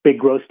big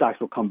growth stocks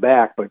will come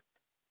back, but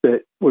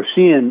we're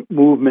seeing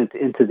movement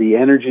into the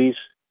energies,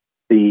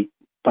 the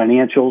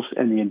financials,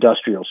 and the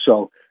industrials.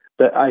 So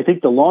I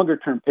think the longer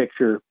term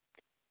picture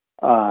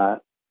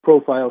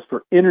profiles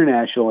for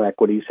international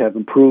equities have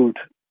improved,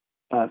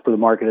 for the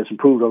market has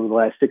improved over the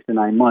last 6 to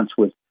 9 months,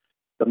 with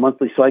the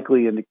monthly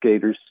cycling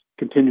indicators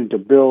continuing to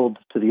build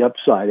to the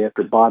upside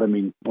after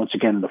bottoming once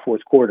again in the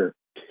fourth quarter.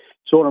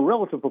 So on a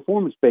relative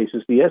performance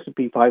basis, the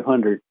S&P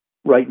 500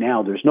 right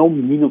now, there's no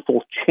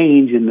meaningful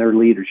change in their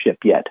leadership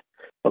yet,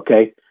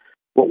 okay?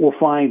 What we'll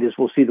find is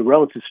we'll see the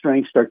relative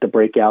strength start to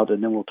break out,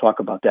 and then we'll talk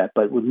about that.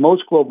 But with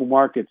most global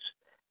markets,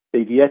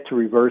 they've yet to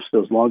reverse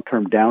those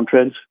long-term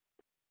downtrends.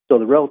 So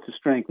the relative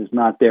strength is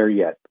not there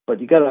yet.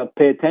 But you got to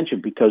pay attention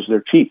because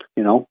they're cheap,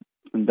 and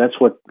that's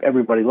what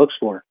everybody looks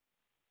for.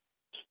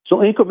 So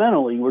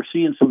incrementally, we're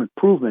seeing some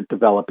improvement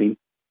developing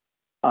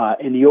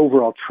in the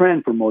overall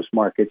trend for most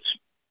markets,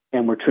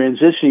 and we're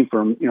transitioning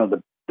from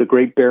the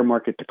great bear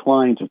market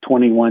declines of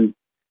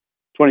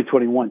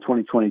 2021,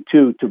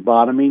 2022 to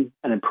bottoming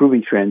and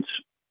improving trends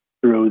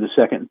through the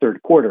second and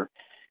third quarter.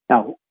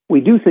 Now,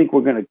 we do think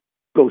we're going to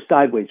go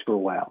sideways for a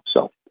while.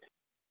 So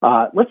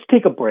let's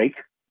take a break,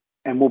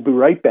 and we'll be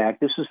right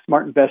back. This is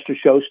Smart Investor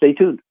Show. Stay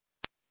tuned.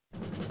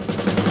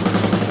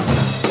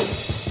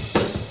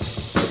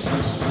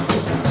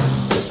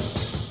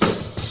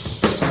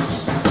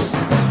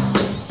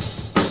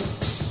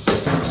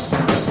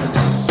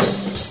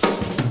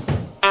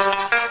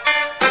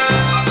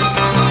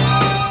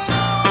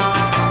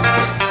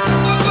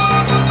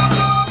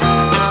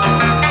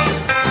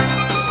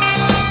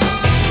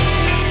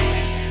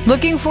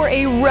 Looking for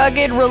a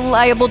rugged,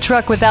 reliable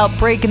truck without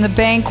breaking the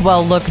bank?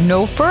 Well, look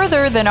no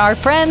further than our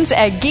friends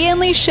at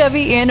Ganley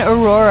Chevy in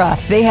Aurora.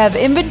 They have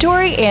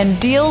inventory and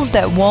deals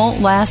that won't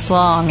last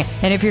long.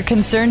 And if you're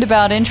concerned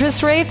about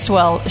interest rates,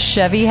 well,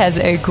 Chevy has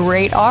a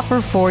great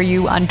offer for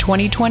you on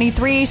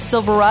 2023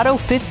 Silverado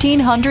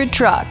 1500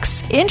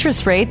 trucks.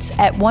 Interest rates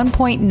at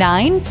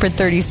 1.9 for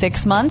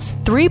 36 months,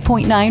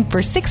 3.9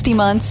 for 60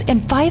 months,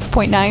 and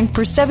 5.9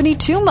 for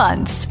 72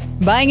 months.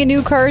 Buying a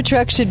new car or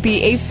truck should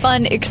be a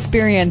fun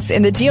experience.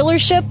 In the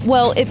dealership,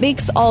 well, it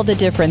makes all the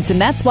difference.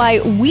 And that's why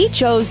we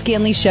chose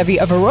Ganley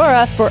Chevy of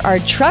Aurora for our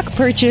truck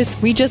purchase.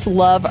 We just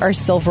love our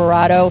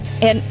Silverado.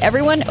 And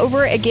everyone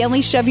over at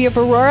Ganley Chevy of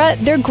Aurora,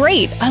 they're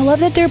great. I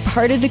love that they're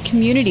part of the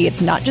community.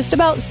 It's not just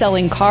about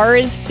selling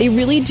cars. They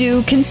really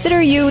do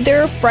consider you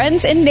their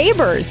friends and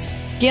neighbors.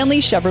 Ganley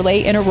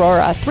Chevrolet in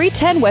Aurora,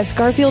 310 West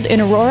Garfield in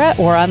Aurora,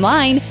 or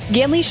online,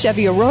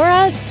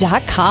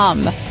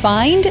 GanleyChevyAurora.com.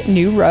 Find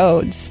new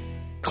roads.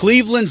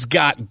 Cleveland's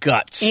got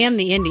guts. And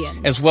the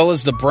Indians. As well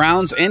as the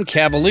Browns and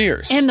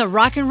Cavaliers. And the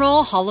Rock and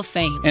Roll Hall of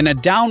Fame. And a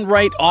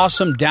downright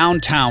awesome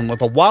downtown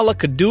with a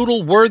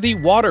Wallacadoodle-worthy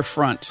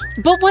waterfront.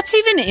 But what's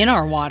even in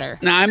our water?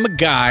 Now, I'm a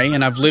guy,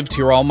 and I've lived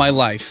here all my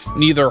life.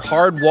 Neither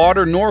hard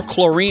water nor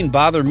chlorine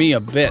bother me a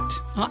bit.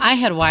 Well, I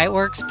had Wyatt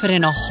Works put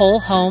in a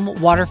whole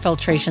home water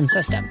filtration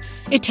system.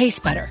 It tastes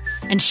better,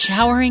 and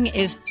showering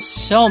is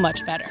so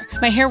much better.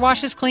 My hair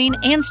washes clean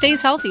and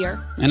stays healthier.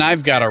 And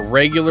I've got a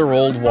regular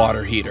old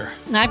water heater.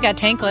 And I've got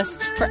tankless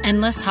for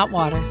endless hot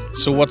water.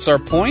 So what's our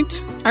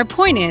point? Our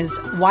point is,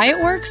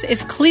 Wyatt Works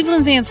is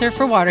Cleveland's answer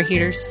for water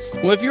heaters.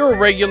 Well, if you're a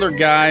regular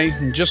guy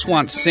and just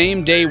want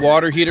same-day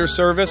water heater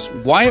service,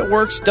 Wyatt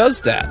Works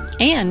does that.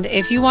 And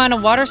if you want a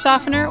water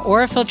softener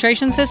or a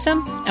filtration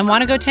system and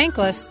want to go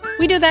tankless,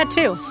 we do that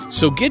too.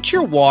 So get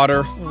your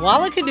water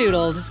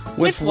Wallacadoodled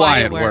with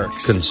Wyatt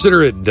Works.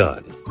 Consider it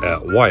done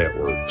at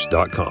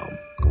WyattWorks.com.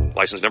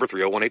 License number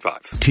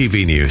 30185.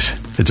 TV news.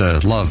 It's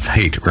a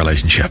love-hate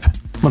relationship.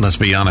 Well, let's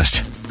be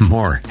honest.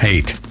 More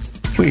hate.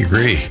 We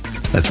agree.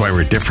 That's why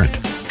we're different.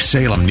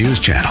 Salem News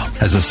Channel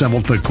has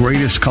assembled the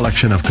greatest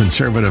collection of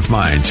conservative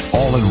minds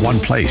all in one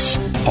place.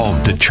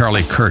 Home to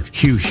Charlie Kirk,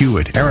 Hugh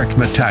Hewitt, Eric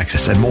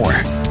Metaxas, and more.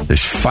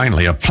 There's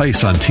finally a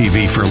place on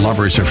TV for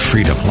lovers of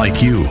freedom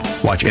like you.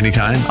 Watch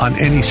anytime, on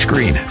any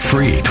screen,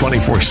 free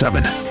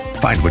 24/7.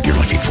 Find what you're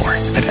looking for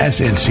at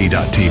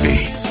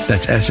snc.tv.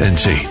 That's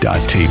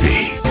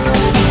snc.tv.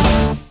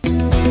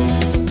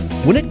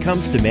 When it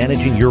comes to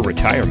managing your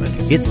retirement,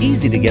 it's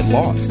easy to get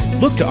lost.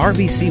 Look to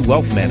RBC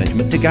Wealth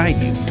Management to guide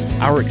you.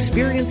 Our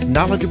experienced,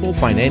 knowledgeable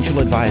financial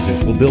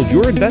advisors will build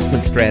your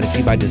investment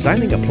strategy by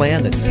designing a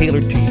plan that's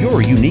tailored to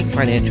your unique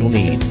financial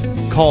needs.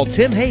 Call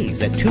Tim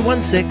Hayes at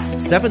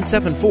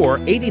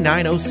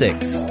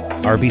 216-774-8906.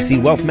 RBC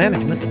Wealth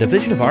Management, a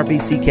division of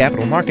RBC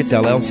Capital Markets,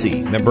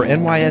 LLC. Member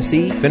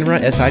NYSE,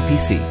 FINRA,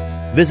 SIPC.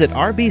 Visit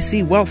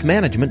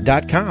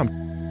rbcwealthmanagement.com.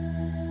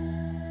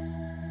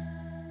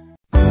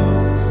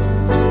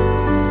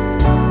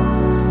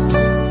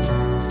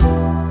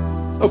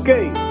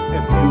 Okay,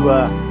 if you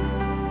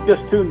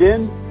just tuned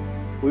in,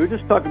 we were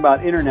just talking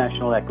about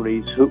international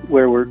equities,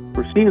 where we're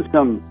seeing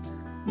some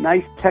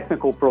nice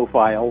technical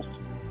profiles,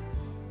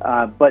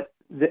 but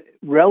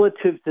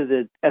relative to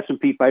the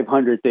S&P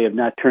 500, they have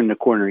not turned the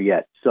corner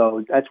yet.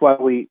 So that's why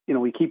we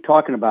keep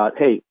talking about,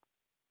 hey,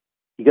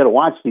 you got to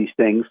watch these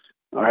things.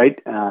 All right.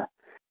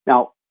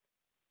 Now,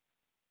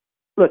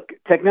 look,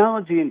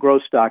 technology and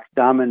growth stocks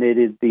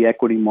dominated the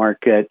equity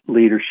market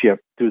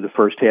leadership through the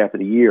first half of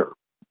the year.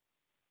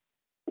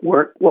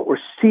 What we're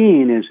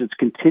seeing is it's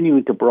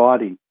continuing to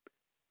broaden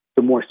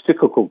to more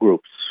cyclical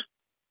groups.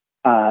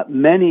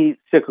 Many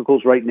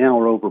cyclicals right now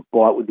are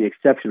overbought, with the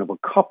exception of a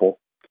couple.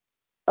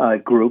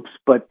 groups,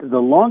 but the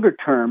longer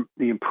term,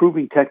 the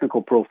improving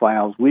technical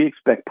profiles, we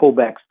expect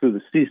pullbacks through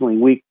the seasonally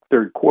weak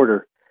third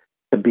quarter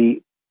to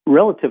be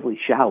relatively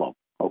shallow.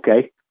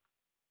 Okay,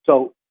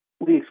 so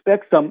we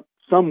expect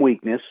some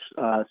weakness,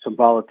 some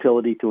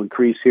volatility to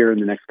increase here in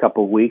the next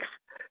couple of weeks.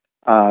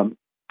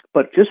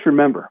 But just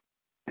remember,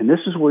 and this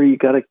is where you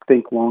got to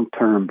think long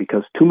term,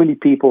 because too many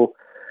people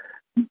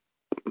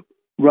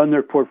run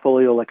their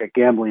portfolio like a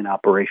gambling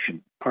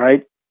operation. All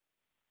right.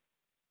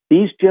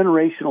 These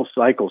generational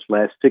cycles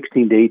last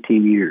 16 to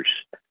 18 years.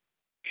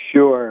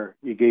 Sure,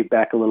 you gave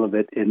back a little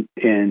bit in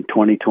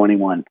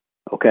 2021,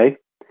 okay?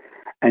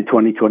 And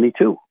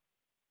 2022,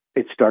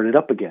 it started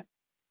up again.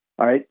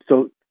 All right,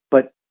 so,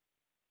 but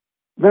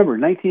remember,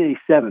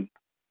 1987,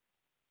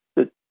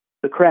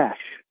 the crash,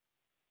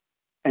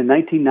 and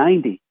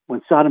 1990,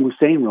 when Saddam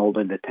Hussein rolled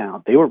into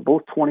town, they were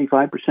both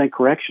 25%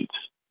 corrections.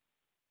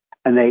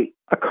 And they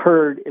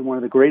occurred in one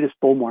of the greatest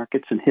bull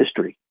markets in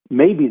history,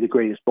 maybe the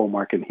greatest bull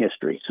market in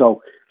history.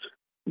 So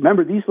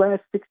remember, these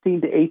last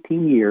 16 to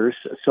 18 years,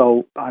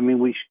 so, I mean,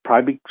 we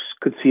probably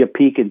could see a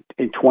peak in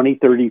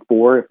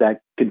 2034 if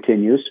that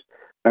continues.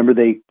 Remember,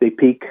 they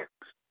peak.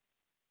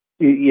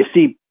 You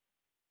see,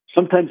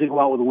 sometimes they go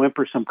out with a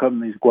whimper, some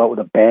companies go out with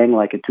a bang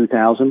like in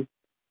 2000.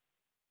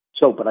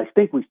 So, but I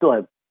think we still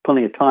have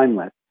plenty of time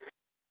left.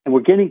 And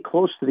we're getting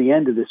close to the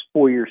end of this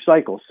 4-year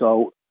cycle.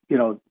 So, you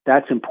know,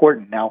 that's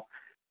important. Now,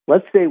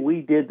 let's say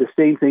we did the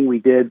same thing we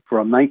did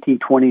from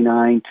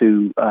 1929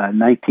 to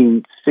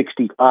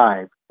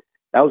 1965.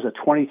 That was a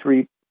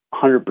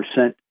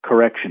 2,300%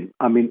 correction.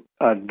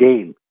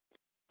 Gain.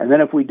 And then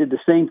if we did the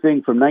same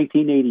thing from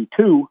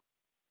 1982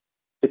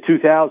 to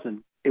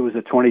 2000, it was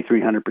a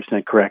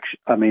 2,300% correction.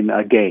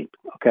 A gain.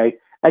 Okay,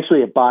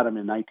 actually a bottom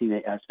in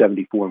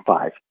 1974 and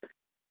 5.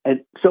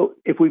 And so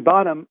if we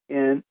bottom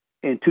in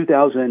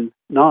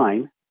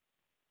 2009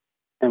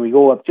 and we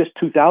go up just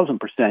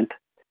 2,000%,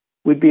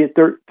 we'd be at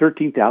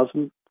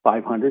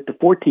 13,500 to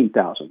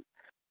 14,000.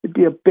 It'd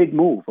be a big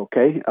move,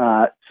 okay?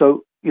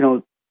 So, you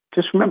know,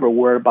 just remember,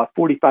 we're at about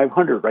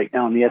 4,500 right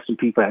now in the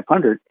S&P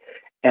 500,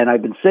 and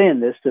I've been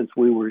saying this since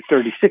we were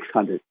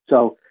 3,600.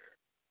 So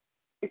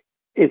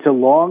it's a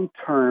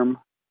long-term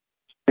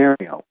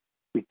scenario.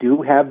 We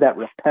do have that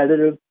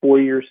repetitive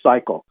 4-year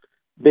cycle.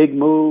 Big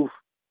move,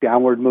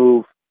 downward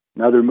move,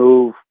 another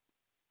move,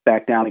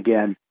 back down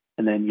again,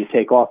 and then you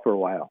take off for a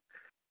while.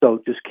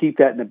 So just keep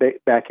that in the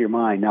back of your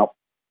mind. Now,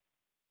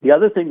 the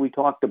other thing we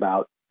talked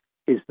about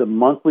is the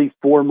monthly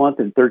 4-month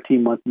and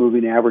 13-month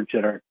moving average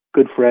that our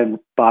good friend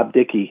Bob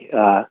Dickey,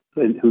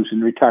 who's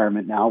in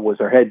retirement now, was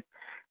our head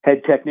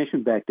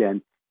technician back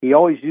then. He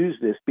always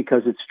used this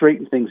because it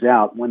straightened things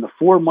out. When the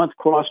 4-month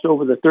crossed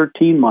over the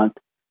 13-month,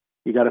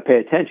 you got to pay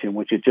attention,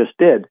 which it just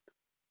did.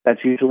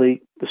 That's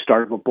usually the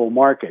start of a bull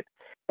market.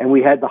 And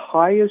we had the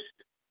highest,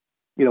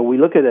 you know, we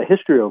look at a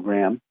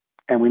histogram,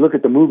 and we look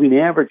at the moving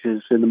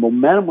averages, and the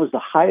momentum was the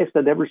highest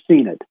I'd ever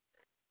seen it.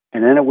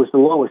 And then it was the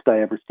lowest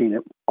I ever seen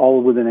it,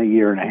 all within a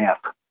year and a half.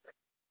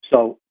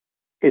 So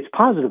it's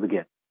positive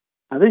again.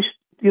 Now, this,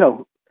 you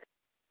know,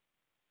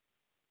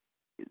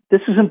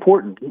 this is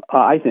important,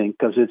 I think,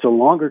 because it's a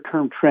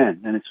longer-term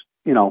trend. And it's,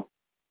 you know,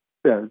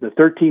 the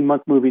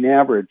 13-month moving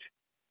average,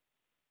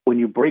 when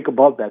you break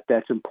above that,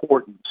 that's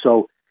important.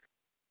 So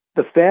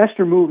the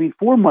faster-moving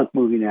 4-month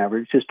moving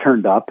average has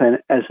turned up. And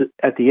as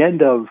at the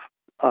end of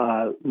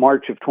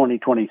March of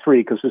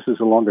 2023, because this is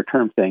a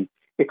longer-term thing,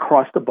 it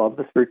crossed above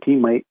the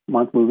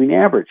 13-month moving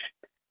average.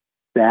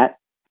 That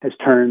has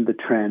turned the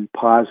trend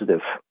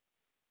positive.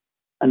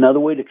 Another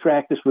way to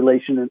track this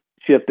relationship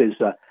is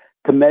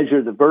to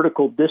measure the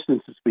vertical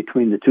distances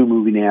between the two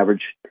moving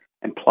average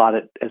and plot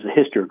it as a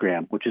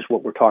histogram, which is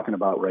what we're talking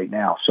about right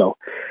now. So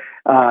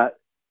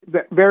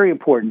very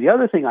important. The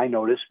other thing I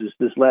noticed is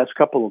this last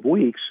couple of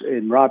weeks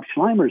in Rob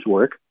Schleimer's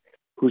work,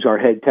 who's our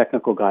head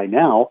technical guy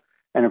now,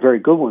 and a very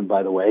good one,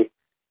 by the way,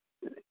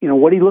 you know,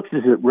 what he looks at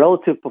is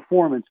relative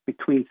performance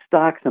between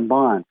stocks and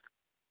bonds.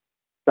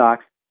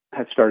 Stocks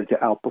have started to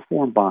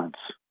outperform bonds,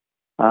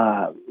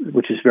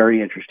 which is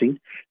very interesting.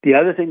 The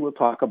other thing we'll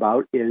talk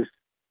about is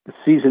the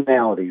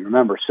seasonality.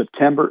 Remember,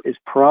 September is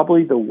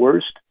probably the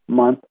worst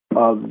month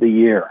of the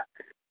year.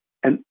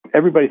 And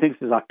everybody thinks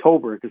it's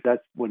October because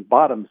that's when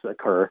bottoms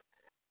occur.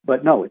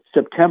 But no, it's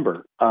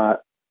September.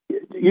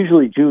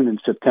 Usually June and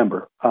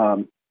September are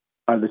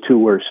the two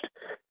worst.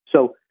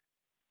 So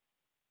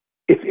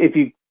if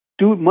you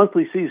do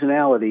monthly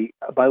seasonality,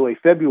 by the way,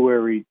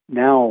 February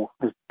now,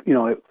 you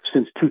know,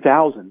 since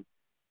 2000,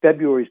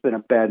 February's been a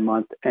bad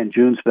month, and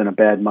June's been a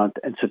bad month,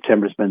 and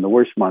September's been the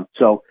worst month.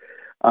 So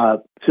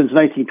since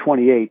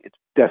 1928, it's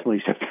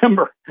definitely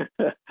September.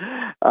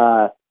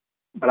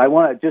 But I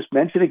want to just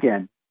mention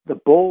again, the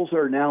bulls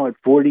are now at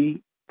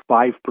 45%.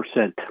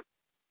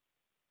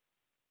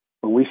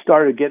 When we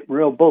started getting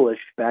real bullish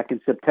back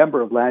in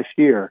September of last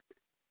year,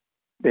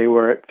 they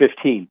were at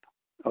 15.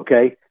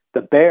 Okay,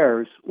 the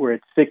bears were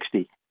at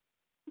 60.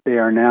 They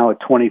are now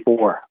at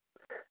 24.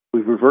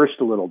 We've reversed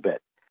a little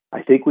bit.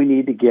 I think we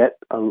need to get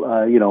a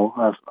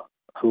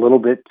little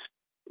bit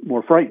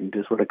more frightened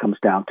is what it comes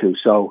down to.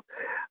 So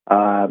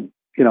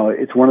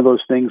it's one of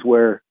those things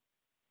where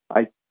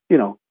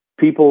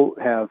people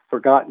have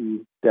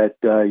forgotten that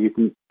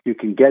you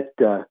can get,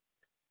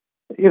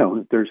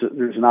 there's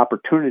an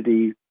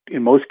opportunity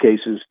in most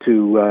cases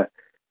to,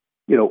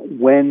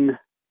 when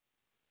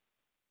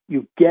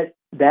you get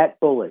that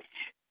bullish,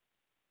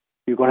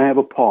 you're going to have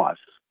a pause.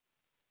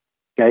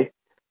 Okay.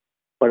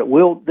 But it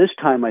will this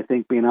time, I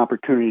think, be an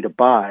opportunity to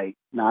buy,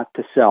 not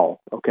to sell.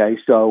 Okay.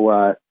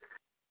 So,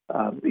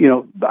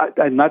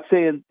 I'm not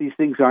saying these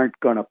things aren't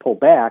going to pull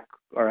back.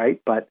 All right.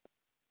 But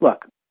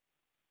look,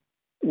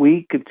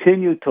 we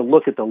continue to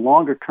look at the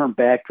longer term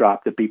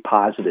backdrop to be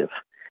positive.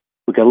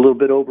 We got a little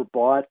bit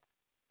overbought.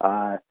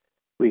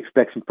 We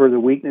expect some further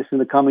weakness in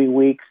the coming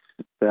weeks.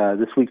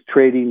 This week's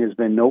trading has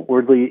been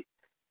noteworthy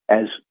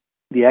as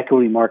the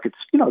equity markets,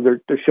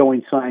 they're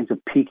showing signs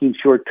of peaking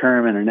short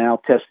term and are now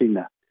testing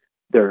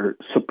their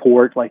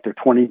support, like their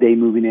 20-day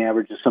moving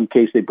average. In some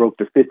cases, they broke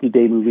their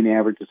 50-day moving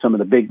average of some of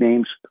the big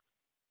names.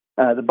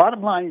 The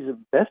bottom line is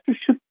investors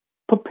should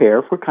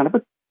prepare for kind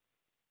of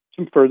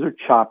some further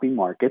choppy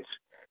markets.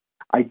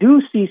 I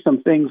do see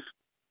some things.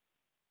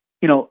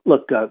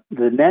 Look, the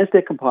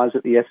NASDAQ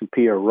Composite, the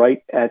S&P are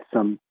right at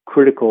some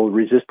critical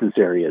resistance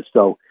areas.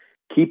 So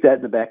keep that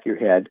in the back of your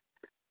head.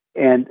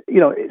 And,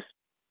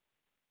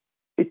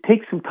 it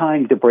takes some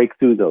time to break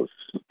through those,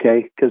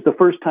 okay? Because the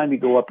first time you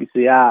go up, you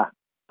say, I'm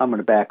going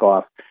to back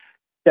off.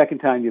 Second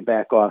time you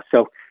back off.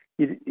 So,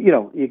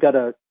 you got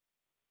to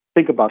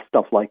think about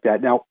stuff like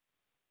that. Now,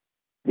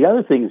 the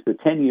other thing is the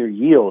 10-year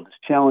yield is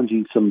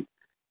challenging some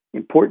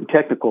important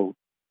technical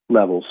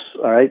levels,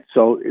 all right?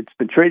 So it's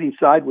been trading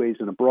sideways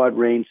in a broad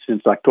range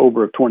since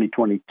October of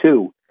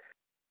 2022.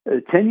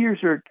 10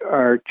 years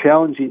are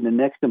challenging the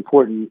next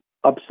important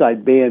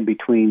upside band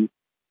between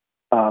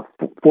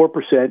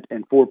 4%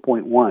 and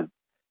 4.1.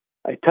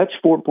 I touched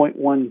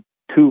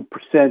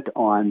 4.12%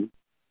 on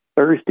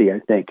Thursday, I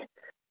think.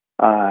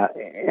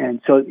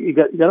 And so you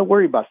got to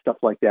worry about stuff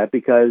like that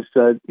because,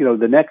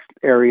 the next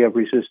area of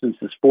resistance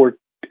is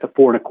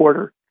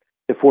 4.25%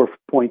 to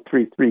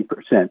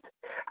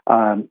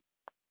 4.33%.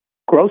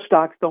 Growth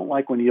stocks don't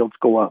like when yields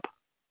go up.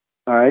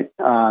 All right.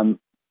 And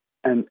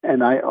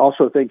I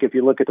also think if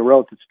you look at the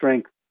relative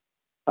strength,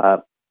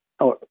 or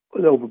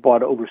the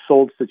overbought,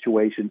 oversold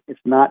situation, it's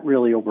not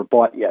really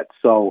overbought yet.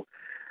 So,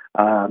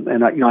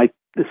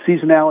 the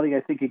seasonality,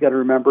 I think you got to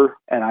remember,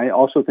 and I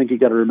also think you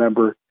got to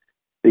remember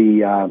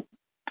the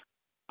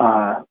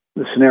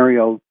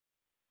scenario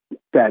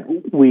that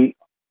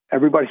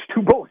everybody's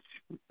too bullish.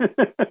 All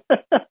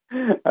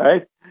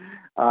right.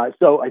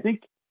 So I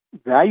think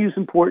value is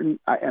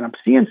important, and I'm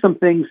seeing some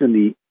things in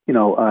the,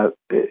 I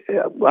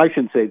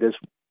shouldn't say this.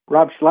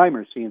 Rob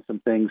Schleimer is seeing some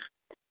things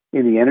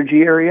in the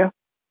energy area,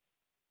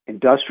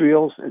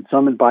 industrials, and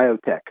some in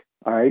biotech.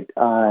 All right.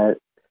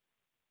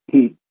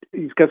 He's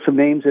got some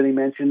names that he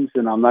mentions,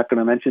 and I'm not going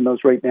to mention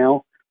those right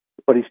now.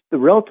 But the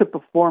relative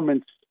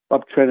performance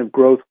uptrend of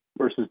growth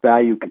versus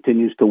value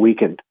continues to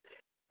weaken.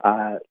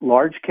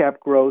 Large cap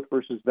growth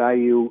versus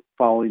value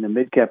following the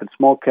mid cap and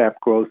small cap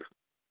growth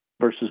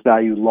versus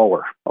value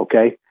lower.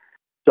 Okay.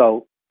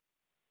 So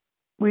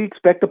we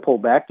expect a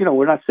pullback.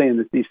 We're not saying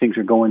that these things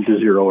are going to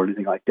zero or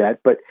anything like that.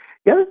 But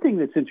the other thing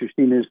that's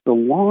interesting is the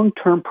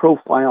long-term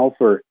profile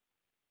for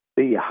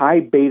the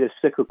high beta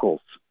cyclicals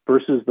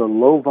versus the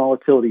low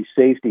volatility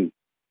safety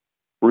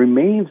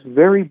remains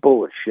very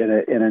bullish and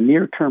a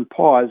near-term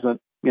pause,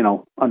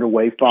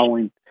 underway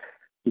following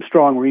some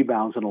strong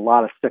rebounds and a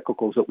lot of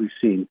cyclicals that we've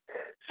seen.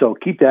 So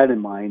keep that in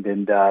mind.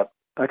 And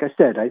like I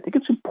said, I think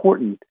it's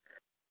important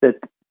that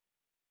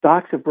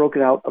stocks have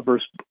broken out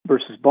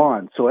versus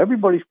bonds. So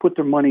everybody's put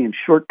their money in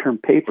short-term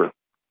paper.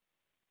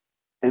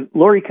 And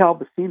Lori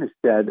Calvasina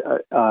said,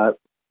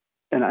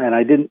 and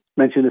I didn't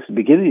mention this at the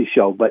beginning of the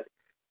show, but,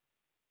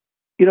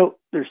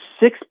 there's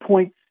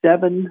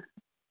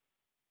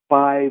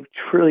 $6.75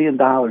 trillion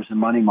in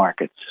money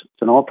markets.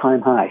 It's an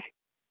all-time high.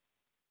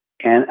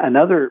 And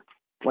another,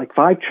 like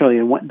 $5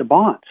 trillion went into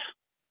bonds,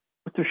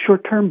 but they're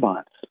short-term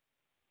bonds.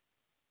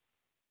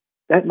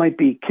 That might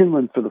be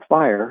kindling for the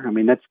fire. I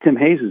mean, that's Tim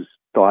Hayes'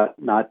 thought,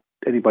 not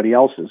anybody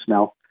else's.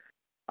 Now,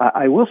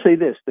 I will say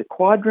this, the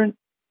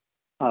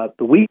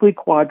weekly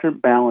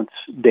quadrant balance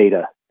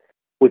data,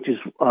 which is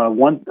a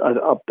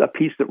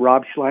piece that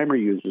Rob Schleimer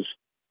uses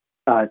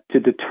to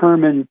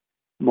determine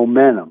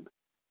momentum.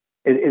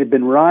 It had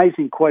been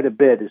rising quite a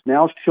bit, is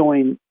now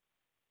showing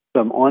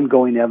some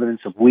ongoing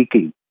evidence of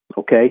weakening,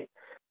 okay?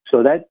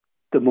 So that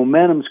the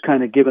momentum's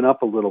kind of given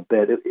up a little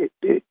bit.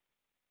 It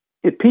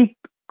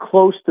peaked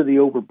close to the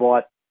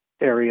overbought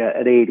area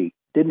at 80.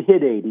 Didn't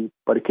hit 80,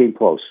 but it came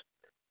close.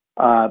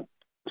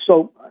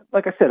 So,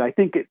 like I said, I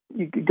think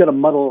you got to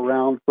muddle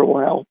around for a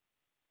while.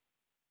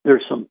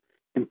 There's some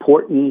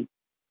important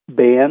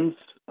bands.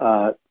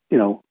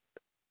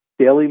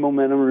 Daily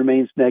momentum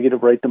remains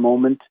negative right at the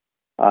moment.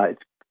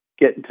 It's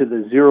getting to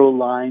the zero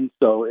line,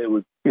 so it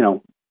would,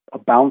 a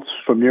bounce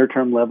from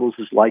near-term levels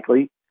is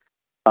likely.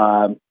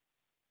 The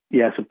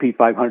S&P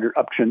 500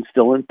 uptrend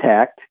still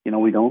intact.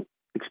 We don't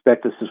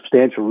expect a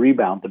substantial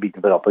rebound to be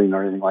developing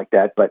or anything like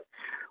that, but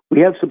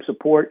we have some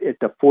support at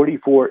the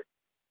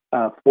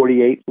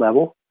 48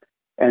 level,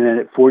 and then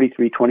at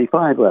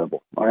 43.25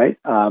 level. All right,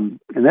 and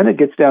then it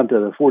gets down to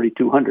the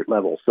 4,200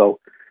 level. So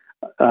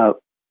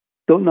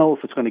don't know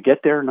if it's going to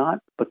get there or not,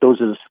 but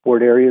those are the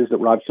support areas that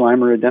Rob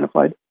Slimer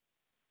identified.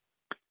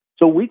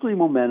 So weekly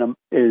momentum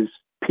is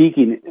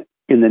peaking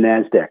in the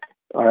NASDAQ.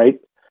 All right,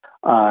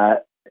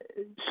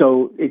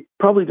 so it's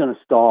probably going to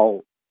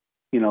stall.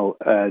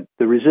 The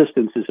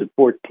resistance is at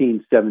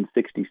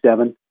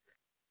 14,767.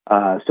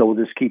 So we'll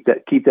just keep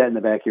that in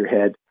the back of your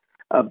head.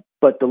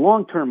 But the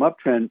long-term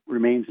uptrend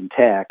remains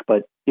intact.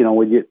 But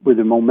with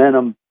the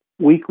momentum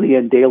weekly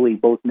and daily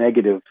both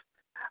negative,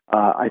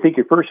 I think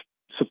your first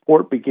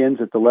support begins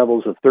at the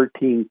levels of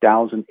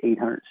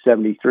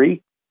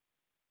 13,873,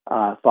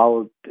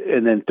 followed,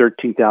 and then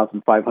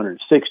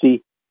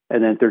 13,560,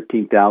 and then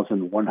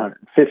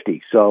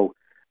 13,150. So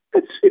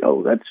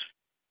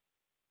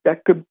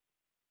that could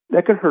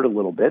hurt a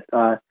little bit.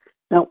 Now,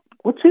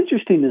 what's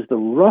interesting is the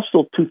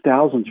Russell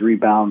 2000s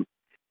rebound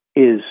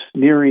is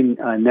nearing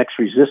next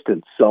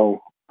resistance.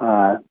 So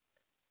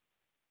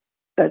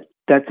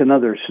that's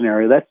another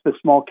scenario. That's the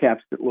small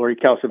caps that Lori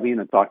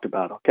Calcavina talked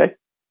about. Okay.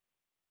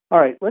 All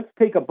right, let's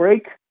take a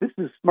break. This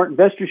is Smart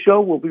Investor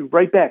Show. We'll be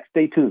right back.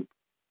 Stay tuned.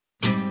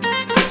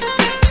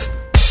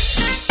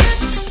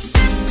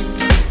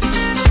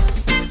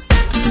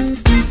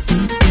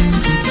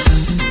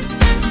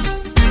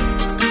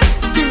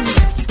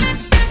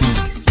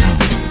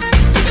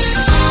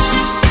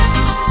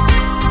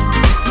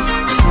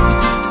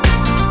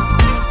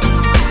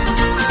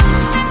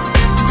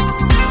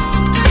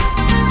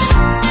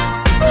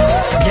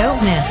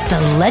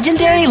 The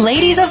legendary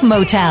Ladies of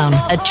Motown,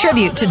 a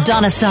tribute to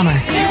Donna Summer.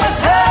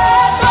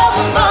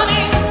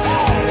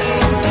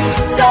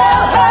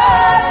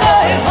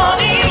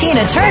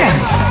 Tina Turner.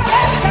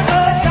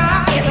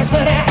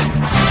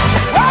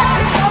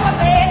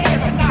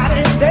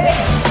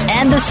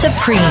 And the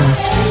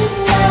Supremes.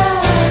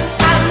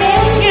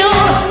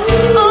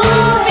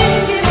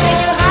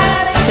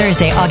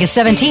 Thursday, August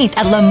 17th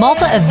at La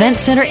Malta Event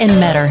Center in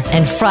Metter,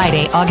 and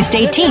Friday, August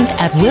 18th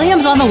at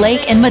Williams on the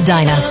Lake in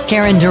Medina.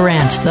 Karen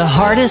Durant, the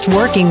hardest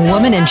working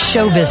woman in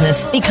show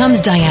business, becomes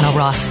Diana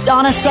Ross,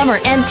 Donna Summer,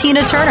 and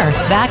Tina Turner.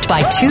 Backed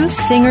by two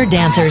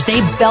singer-dancers,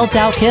 they belt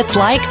out hits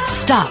like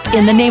Stop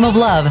in the Name of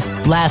Love,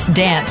 Last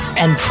Dance,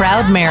 and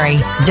Proud Mary.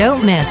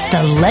 Don't miss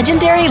the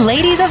legendary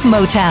Ladies of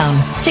Motown.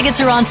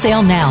 Tickets are on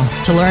sale now.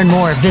 To learn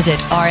more, visit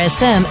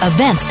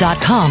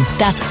rsmevents.com.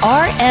 That's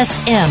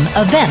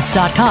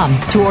rsmevents.com.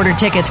 To order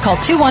tickets, call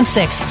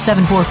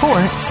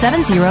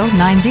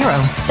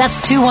 216-744-7090.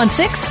 That's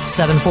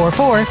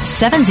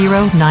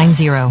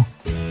 216-744-7090.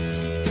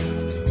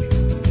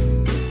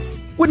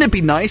 Wouldn't it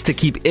be nice to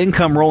keep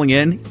income rolling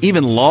in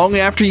even long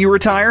after you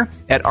retire?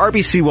 At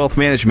RBC Wealth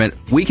Management,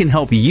 we can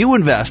help you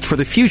invest for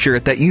the future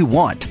that you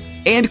want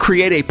and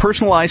create a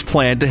personalized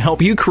plan to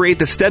help you create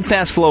the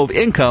steadfast flow of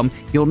income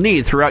you'll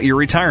need throughout your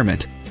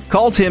retirement.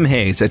 Call Tim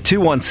Hayes at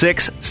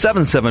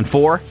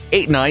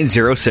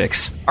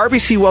 216-774-8906.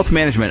 RBC Wealth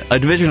Management, a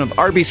division of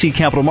RBC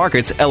Capital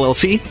Markets,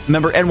 LLC,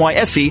 member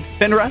NYSE,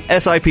 FINRA,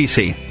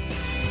 SIPC.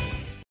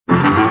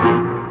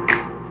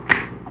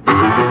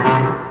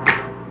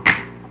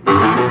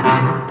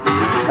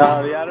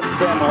 The Addams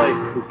Family.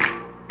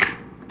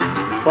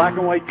 Black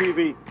and white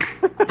TV.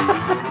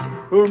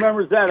 Who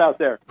remembers that out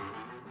there?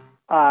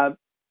 I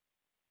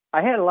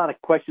had a lot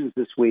of questions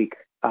this week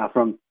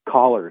from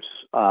callers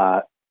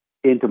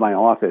into my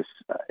office,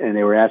 and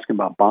they were asking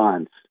about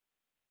bonds.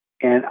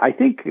 And I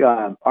think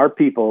our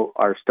people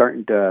are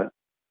starting to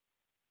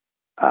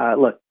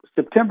look.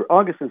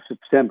 August and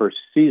September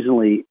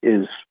seasonally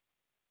is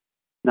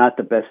not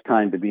the best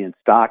time to be in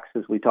stocks,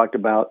 as we talked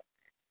about,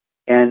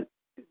 and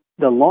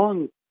the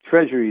long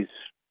treasuries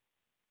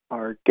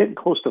are getting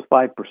close to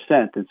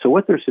 5%. And so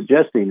what they're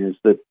suggesting is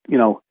that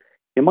you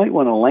might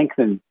want to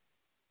lengthen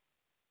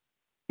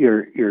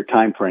your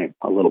time frame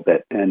a little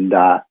bit, and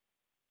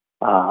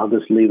I'll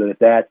just leave it at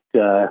that.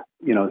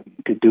 You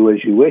could do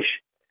as you wish.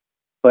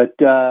 But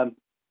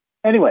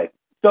anyway,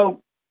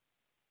 so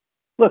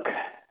look,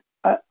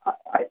 I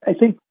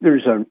think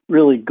there's a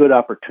really good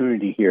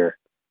opportunity here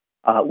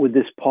with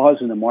this pause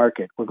in the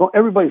market.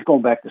 Everybody's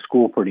going back to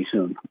school pretty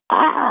soon.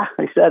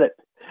 I said it.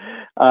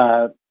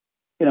 And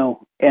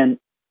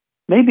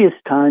maybe it's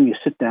time you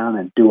sit down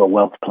and do a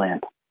wealth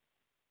plan.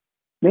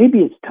 Maybe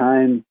it's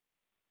time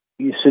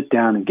you sit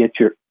down and get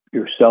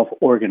yourself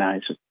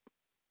organized.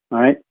 All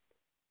right.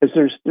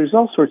 Because there's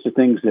all sorts of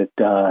things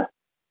that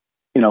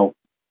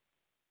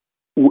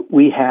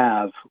we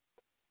have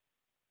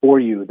for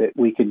you that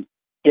we can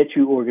get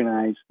you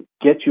organized,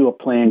 get you a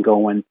plan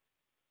going,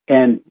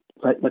 and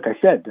like I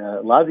said,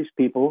 a lot of these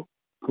people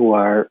who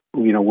are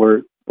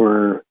we're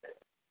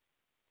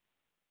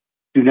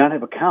do not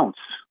have accounts.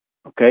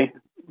 Okay,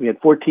 we had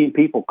 14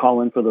 people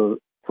call in for the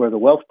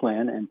wealth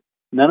plan, and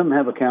none of them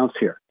have accounts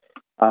here.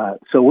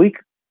 So we'd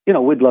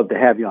love to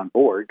have you on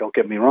board. Don't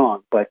get me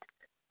wrong, but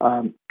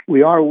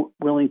we are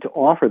willing to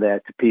offer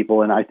that to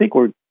people, and I think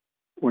we're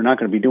not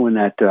going to be doing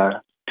that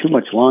too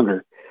much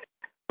longer.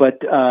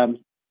 But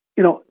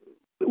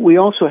we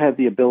also have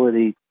the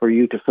ability for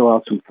you to fill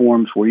out some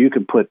forms where you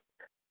can put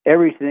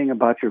everything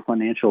about your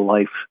financial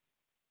life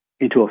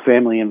into a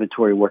family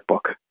inventory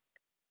workbook.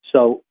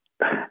 So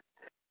I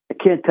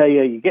can't tell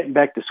you, you're getting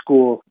back to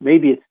school.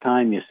 Maybe it's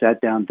time you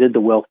sat down, did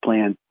the wealth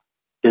plan,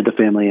 did the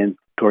family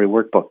inventory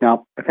workbook.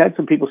 Now, I've had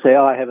some people say,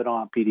 I have it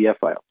on PDF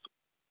files.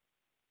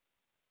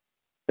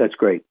 That's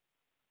great.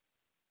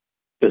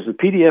 Does the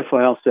PDF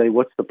file say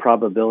what's the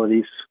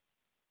probabilities?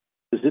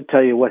 Does it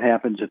tell you what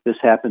happens if this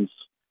happens?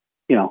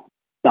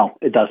 No,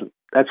 it doesn't.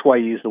 That's why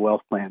you use the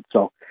wealth plan.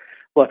 So,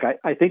 look,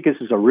 I think this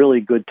is a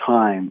really good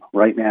time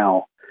right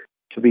now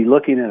to be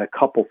looking at a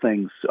couple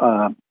things.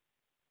 And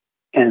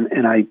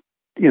I,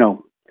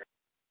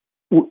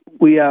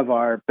 we have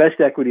our best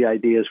equity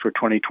ideas for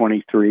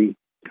 2023.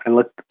 I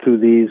looked through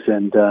these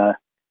and,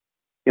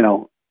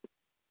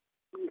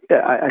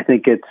 I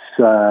think it's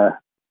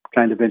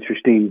kind of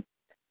interesting.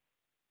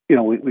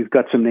 We've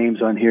got some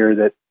names on here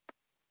that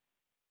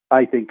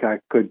I think I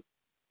could,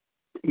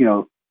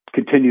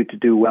 continue to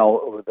do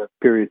well over the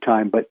period of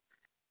time. But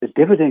the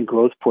dividend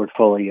growth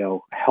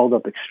portfolio held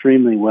up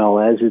extremely well,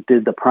 as it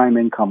did the prime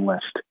income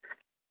list.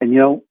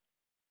 And,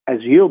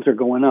 as yields are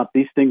going up,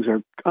 these things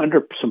are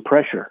under some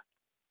pressure.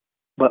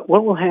 But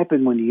what will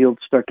happen when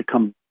yields start to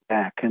come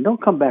back? And they'll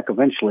come back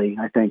eventually.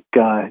 I think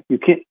you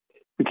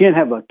can't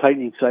have a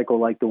tightening cycle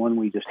like the one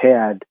we just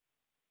had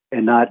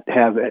and not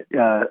have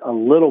a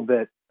little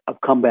bit of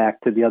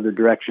comeback to the other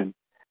direction.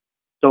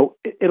 So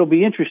it'll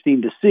be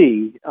interesting to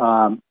see,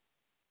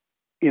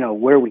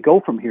 where we go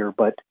from here.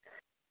 But,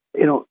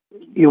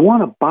 you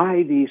want to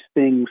buy these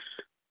things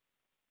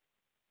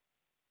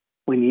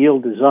when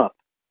yield is up,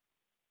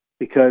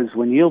 because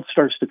when yield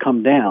starts to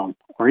come down,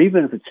 or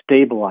even if it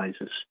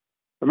stabilizes,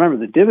 remember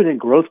the dividend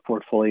growth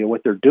portfolio,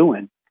 what they're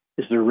doing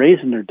is they're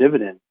raising their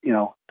dividend.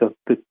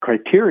 The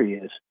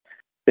criteria is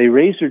they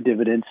raise their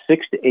dividend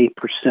 6 to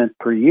 8%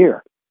 per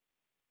year.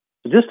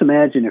 So just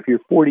imagine if you're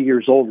 40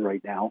 years old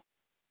right now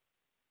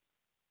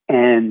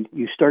and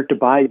you start to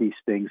buy these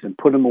things and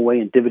put them away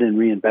in dividend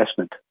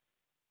reinvestment.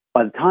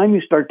 By the time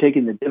you start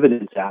taking the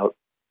dividends out,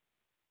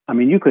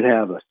 you could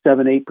have a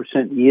 7-8%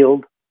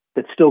 yield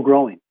that's still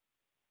growing.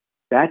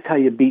 That's how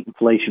you beat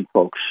inflation,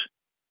 folks.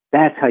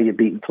 That's how you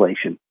beat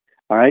inflation.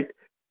 All right?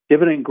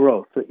 Dividend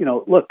growth.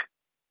 Look,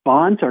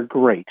 bonds are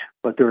great,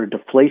 but they're a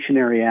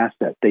deflationary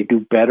asset. They do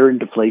better in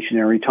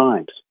deflationary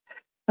times.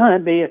 Now,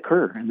 that may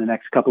occur in the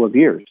next couple of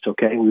years,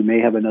 okay? We may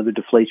have another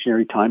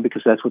deflationary time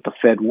because that's what the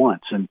Fed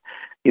wants. And,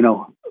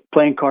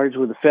 playing cards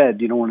with the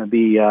Fed, you don't want to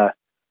be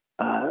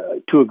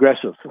too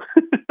aggressive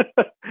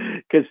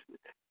because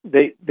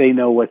they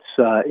know what's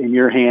in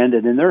your hand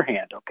and in their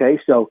hand, okay?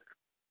 So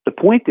the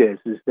point is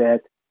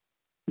that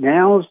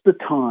now's the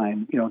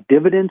time.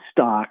 Dividend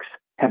stocks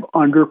have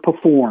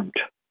underperformed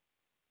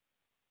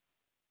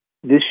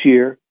this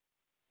year,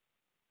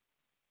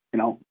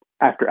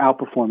 after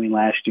outperforming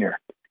last year.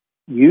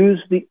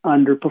 Use the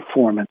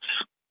underperformance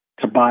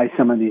to buy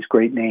some of these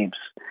great names.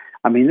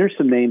 There's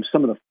some names,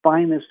 some of the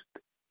finest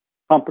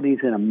companies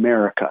in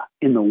America,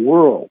 in the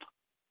world,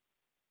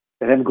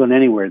 that haven't gone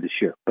anywhere this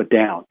year, but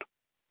down.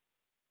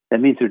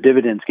 That means their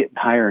dividends getting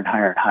higher and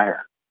higher and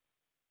higher.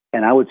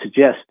 And I would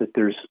suggest that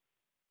there's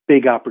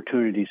big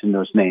opportunities in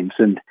those names.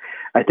 And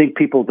I think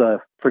people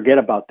forget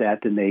about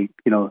that and they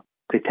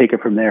take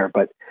it from there.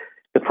 But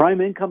the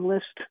prime income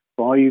list,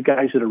 for all you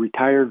guys that are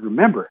retired,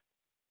 remember,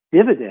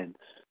 dividends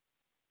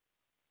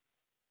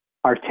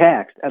are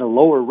taxed at a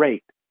lower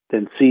rate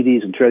than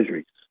CDs and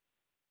treasuries.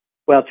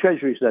 Well,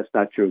 treasuries, that's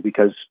not true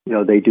because,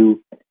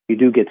 you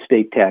do get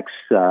state tax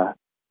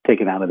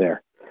taken out of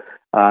there.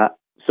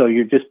 So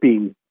you're just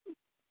being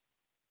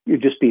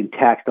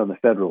taxed on the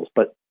federals,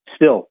 but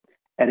still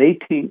at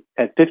 15%,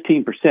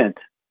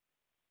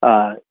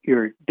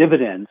 your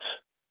dividends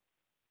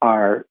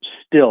are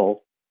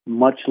still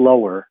much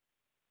lower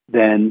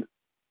than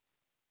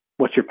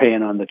what you're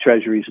paying on the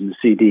treasuries and the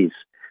CDs.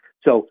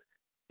 So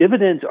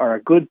dividends are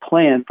a good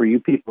plan for you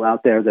people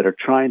out there that are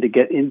trying to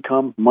get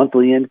income,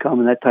 monthly income,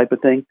 and that type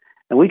of thing.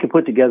 And we can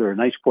put together a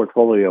nice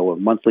portfolio of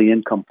monthly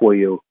income for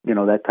you,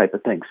 that type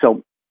of thing.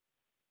 So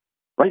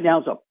right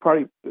now is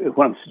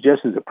what I'm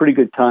suggesting is a pretty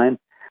good time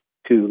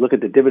to look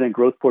at the dividend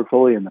growth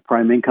portfolio and the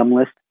prime income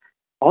list.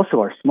 Also,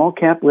 our small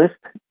cap list.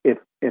 If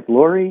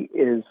Lori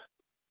is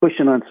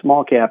pushing on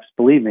small caps,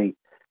 believe me,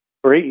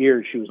 for 8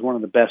 years she was one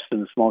of the best in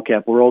the small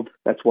cap world.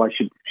 That's why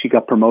she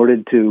got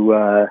promoted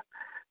to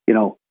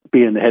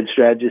being the head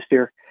strategist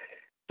here.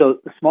 So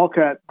the small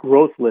cap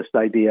growth list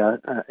idea,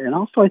 and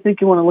also I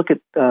think you want to look at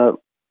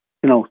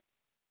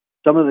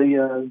some of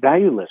the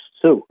value lists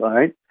too. All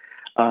right,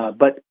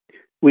 but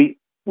we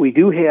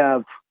do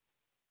have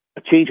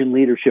a change in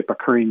leadership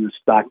occurring in the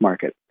stock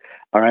market.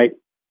 All right,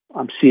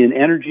 I'm seeing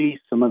energy,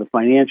 some of the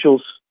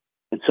financials,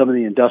 and some of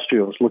the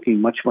industrials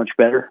looking much, much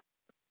better,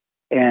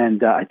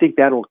 and I think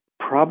that'll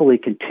probably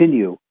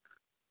continue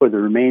for the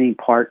remaining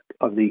part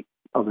of the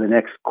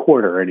next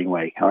quarter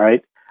anyway. All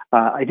right.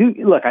 I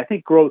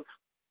think growth,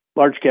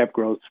 large cap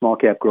growth, small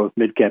cap growth,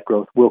 mid cap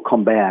growth will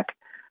come back,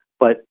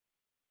 but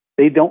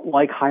they don't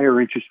like higher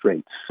interest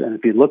rates. And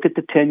if you look at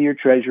the 10-year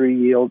Treasury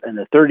yield and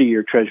the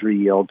 30-year Treasury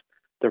yield,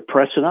 they're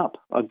pressing up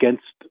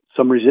against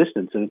some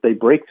resistance. And if they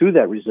break through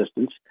that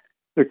resistance,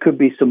 there could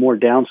be some more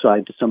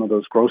downside to some of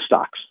those growth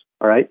stocks.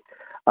 All right.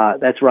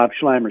 That's Rob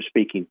Schleimer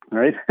speaking. All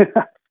right.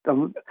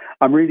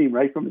 I'm reading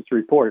right from his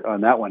report on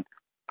that one.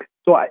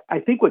 So I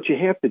think what you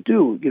have to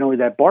do,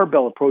 that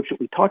barbell approach that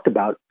we talked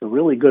about, is a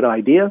really good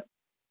idea.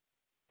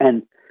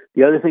 And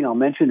the other thing I'll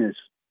mention is,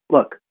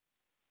 look,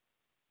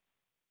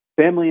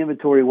 Family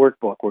Inventory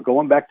Workbook. We're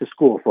going back to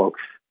school, folks.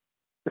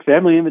 The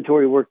Family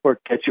Inventory Workbook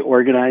gets you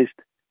organized.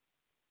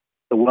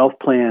 The wealth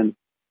plan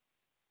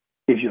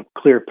gives you a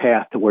clear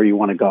path to where you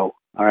want to go.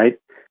 All right.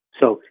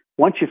 So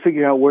once you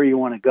figure out where you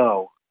want to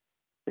go,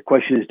 the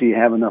question is, do you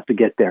have enough to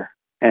get there?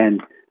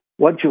 And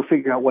once you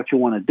figure out what you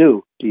want to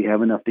do you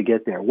have enough to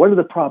get there? What are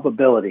the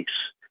probabilities?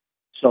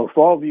 So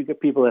for all of you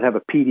people that have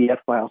a PDF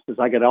file, says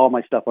I got all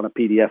my stuff on a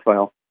PDF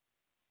file.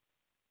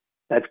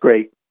 That's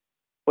great.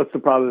 What's the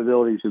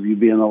probabilities of you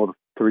being able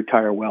to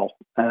retire well?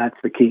 And that's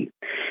the key.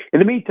 In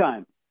the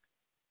meantime,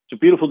 it's a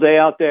beautiful day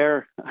out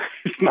there.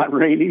 It's not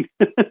raining.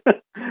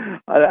 I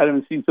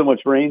haven't seen so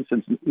much rain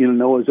since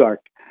Noah's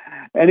Ark.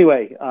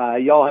 Anyway,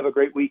 y'all have a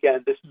great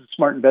weekend. This is the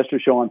Smart Investor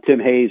Show. I'm Tim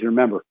Hayes.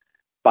 Remember,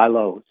 buy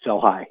low, sell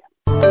high.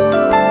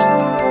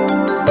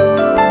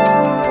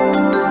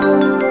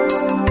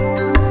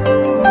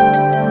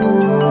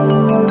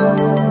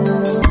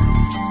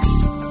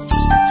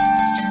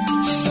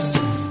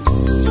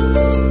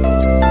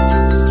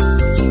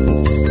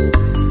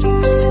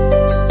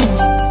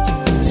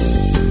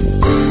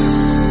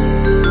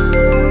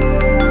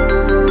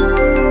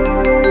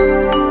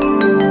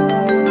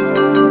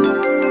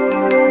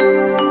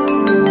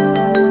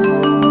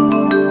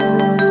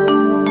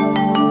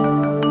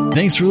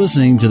 Thanks for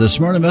listening to the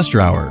Smart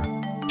Investor Hour.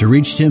 To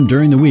reach Tim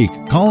during the week,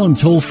 call him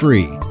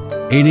toll-free,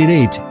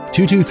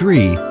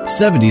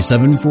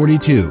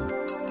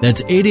 888-223-7742.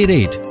 That's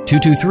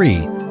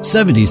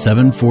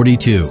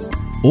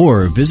 888-223-7742.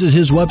 Or visit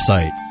his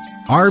website,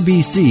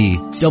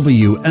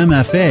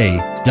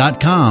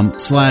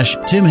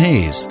 rbcwmfa.com/Tim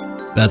Hayes.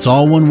 That's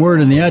all one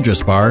word in the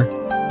address bar,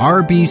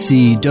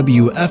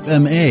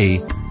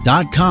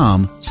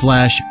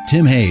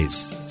 rbcwfma.com/Tim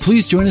Hayes.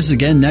 Please join us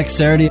again next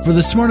Saturday for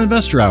the Smart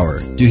Investor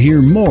Hour to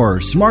hear more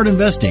smart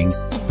investing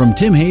from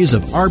Tim Hayes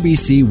of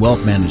RBC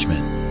Wealth Management.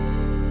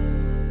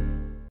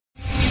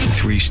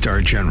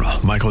 3-star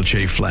General Michael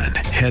J. Flynn,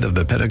 head of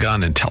the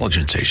Pentagon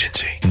Intelligence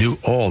Agency, knew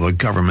all the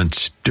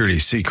government's dirty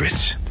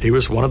secrets. He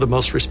was one of the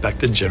most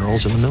respected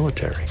generals in the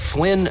military.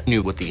 Flynn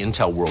knew what the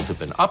intel world had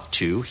been up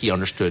to. He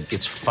understood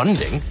its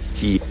funding.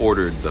 He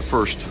ordered the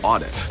first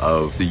audit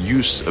of the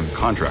use of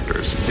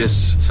contractors.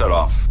 This set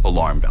off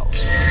alarm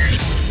bells.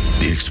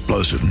 The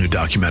explosive new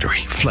documentary,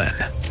 Flynn,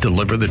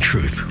 Deliver the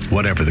Truth,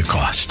 Whatever the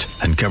Cost,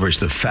 uncovers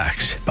the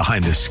facts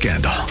behind this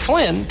scandal.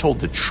 Flynn told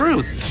the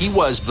truth. He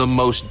was the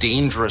most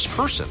dangerous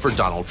person for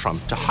Donald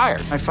Trump to hire.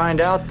 I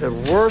find out the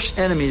worst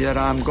enemy that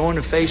I'm going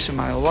to face in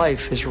my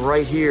life is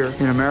right here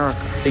in America.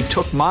 They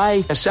took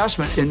my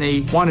assessment and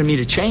they wanted me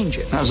to change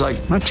it. And I was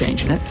like, I'm not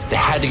changing it. They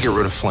had to get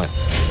rid of Flynn.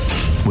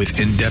 With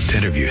in-depth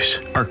interviews,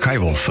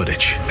 archival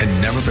footage,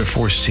 and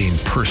never-before-seen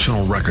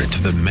personal records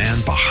of the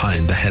man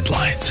behind the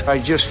headlines. I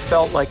just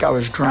felt like I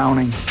was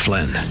drowning.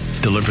 Flynn,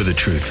 Deliver the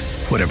Truth,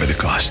 Whatever the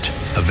Cost.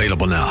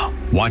 Available now.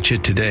 Watch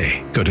it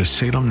today. Go to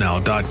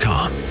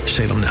salemnow.com.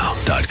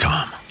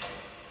 salemnow.com.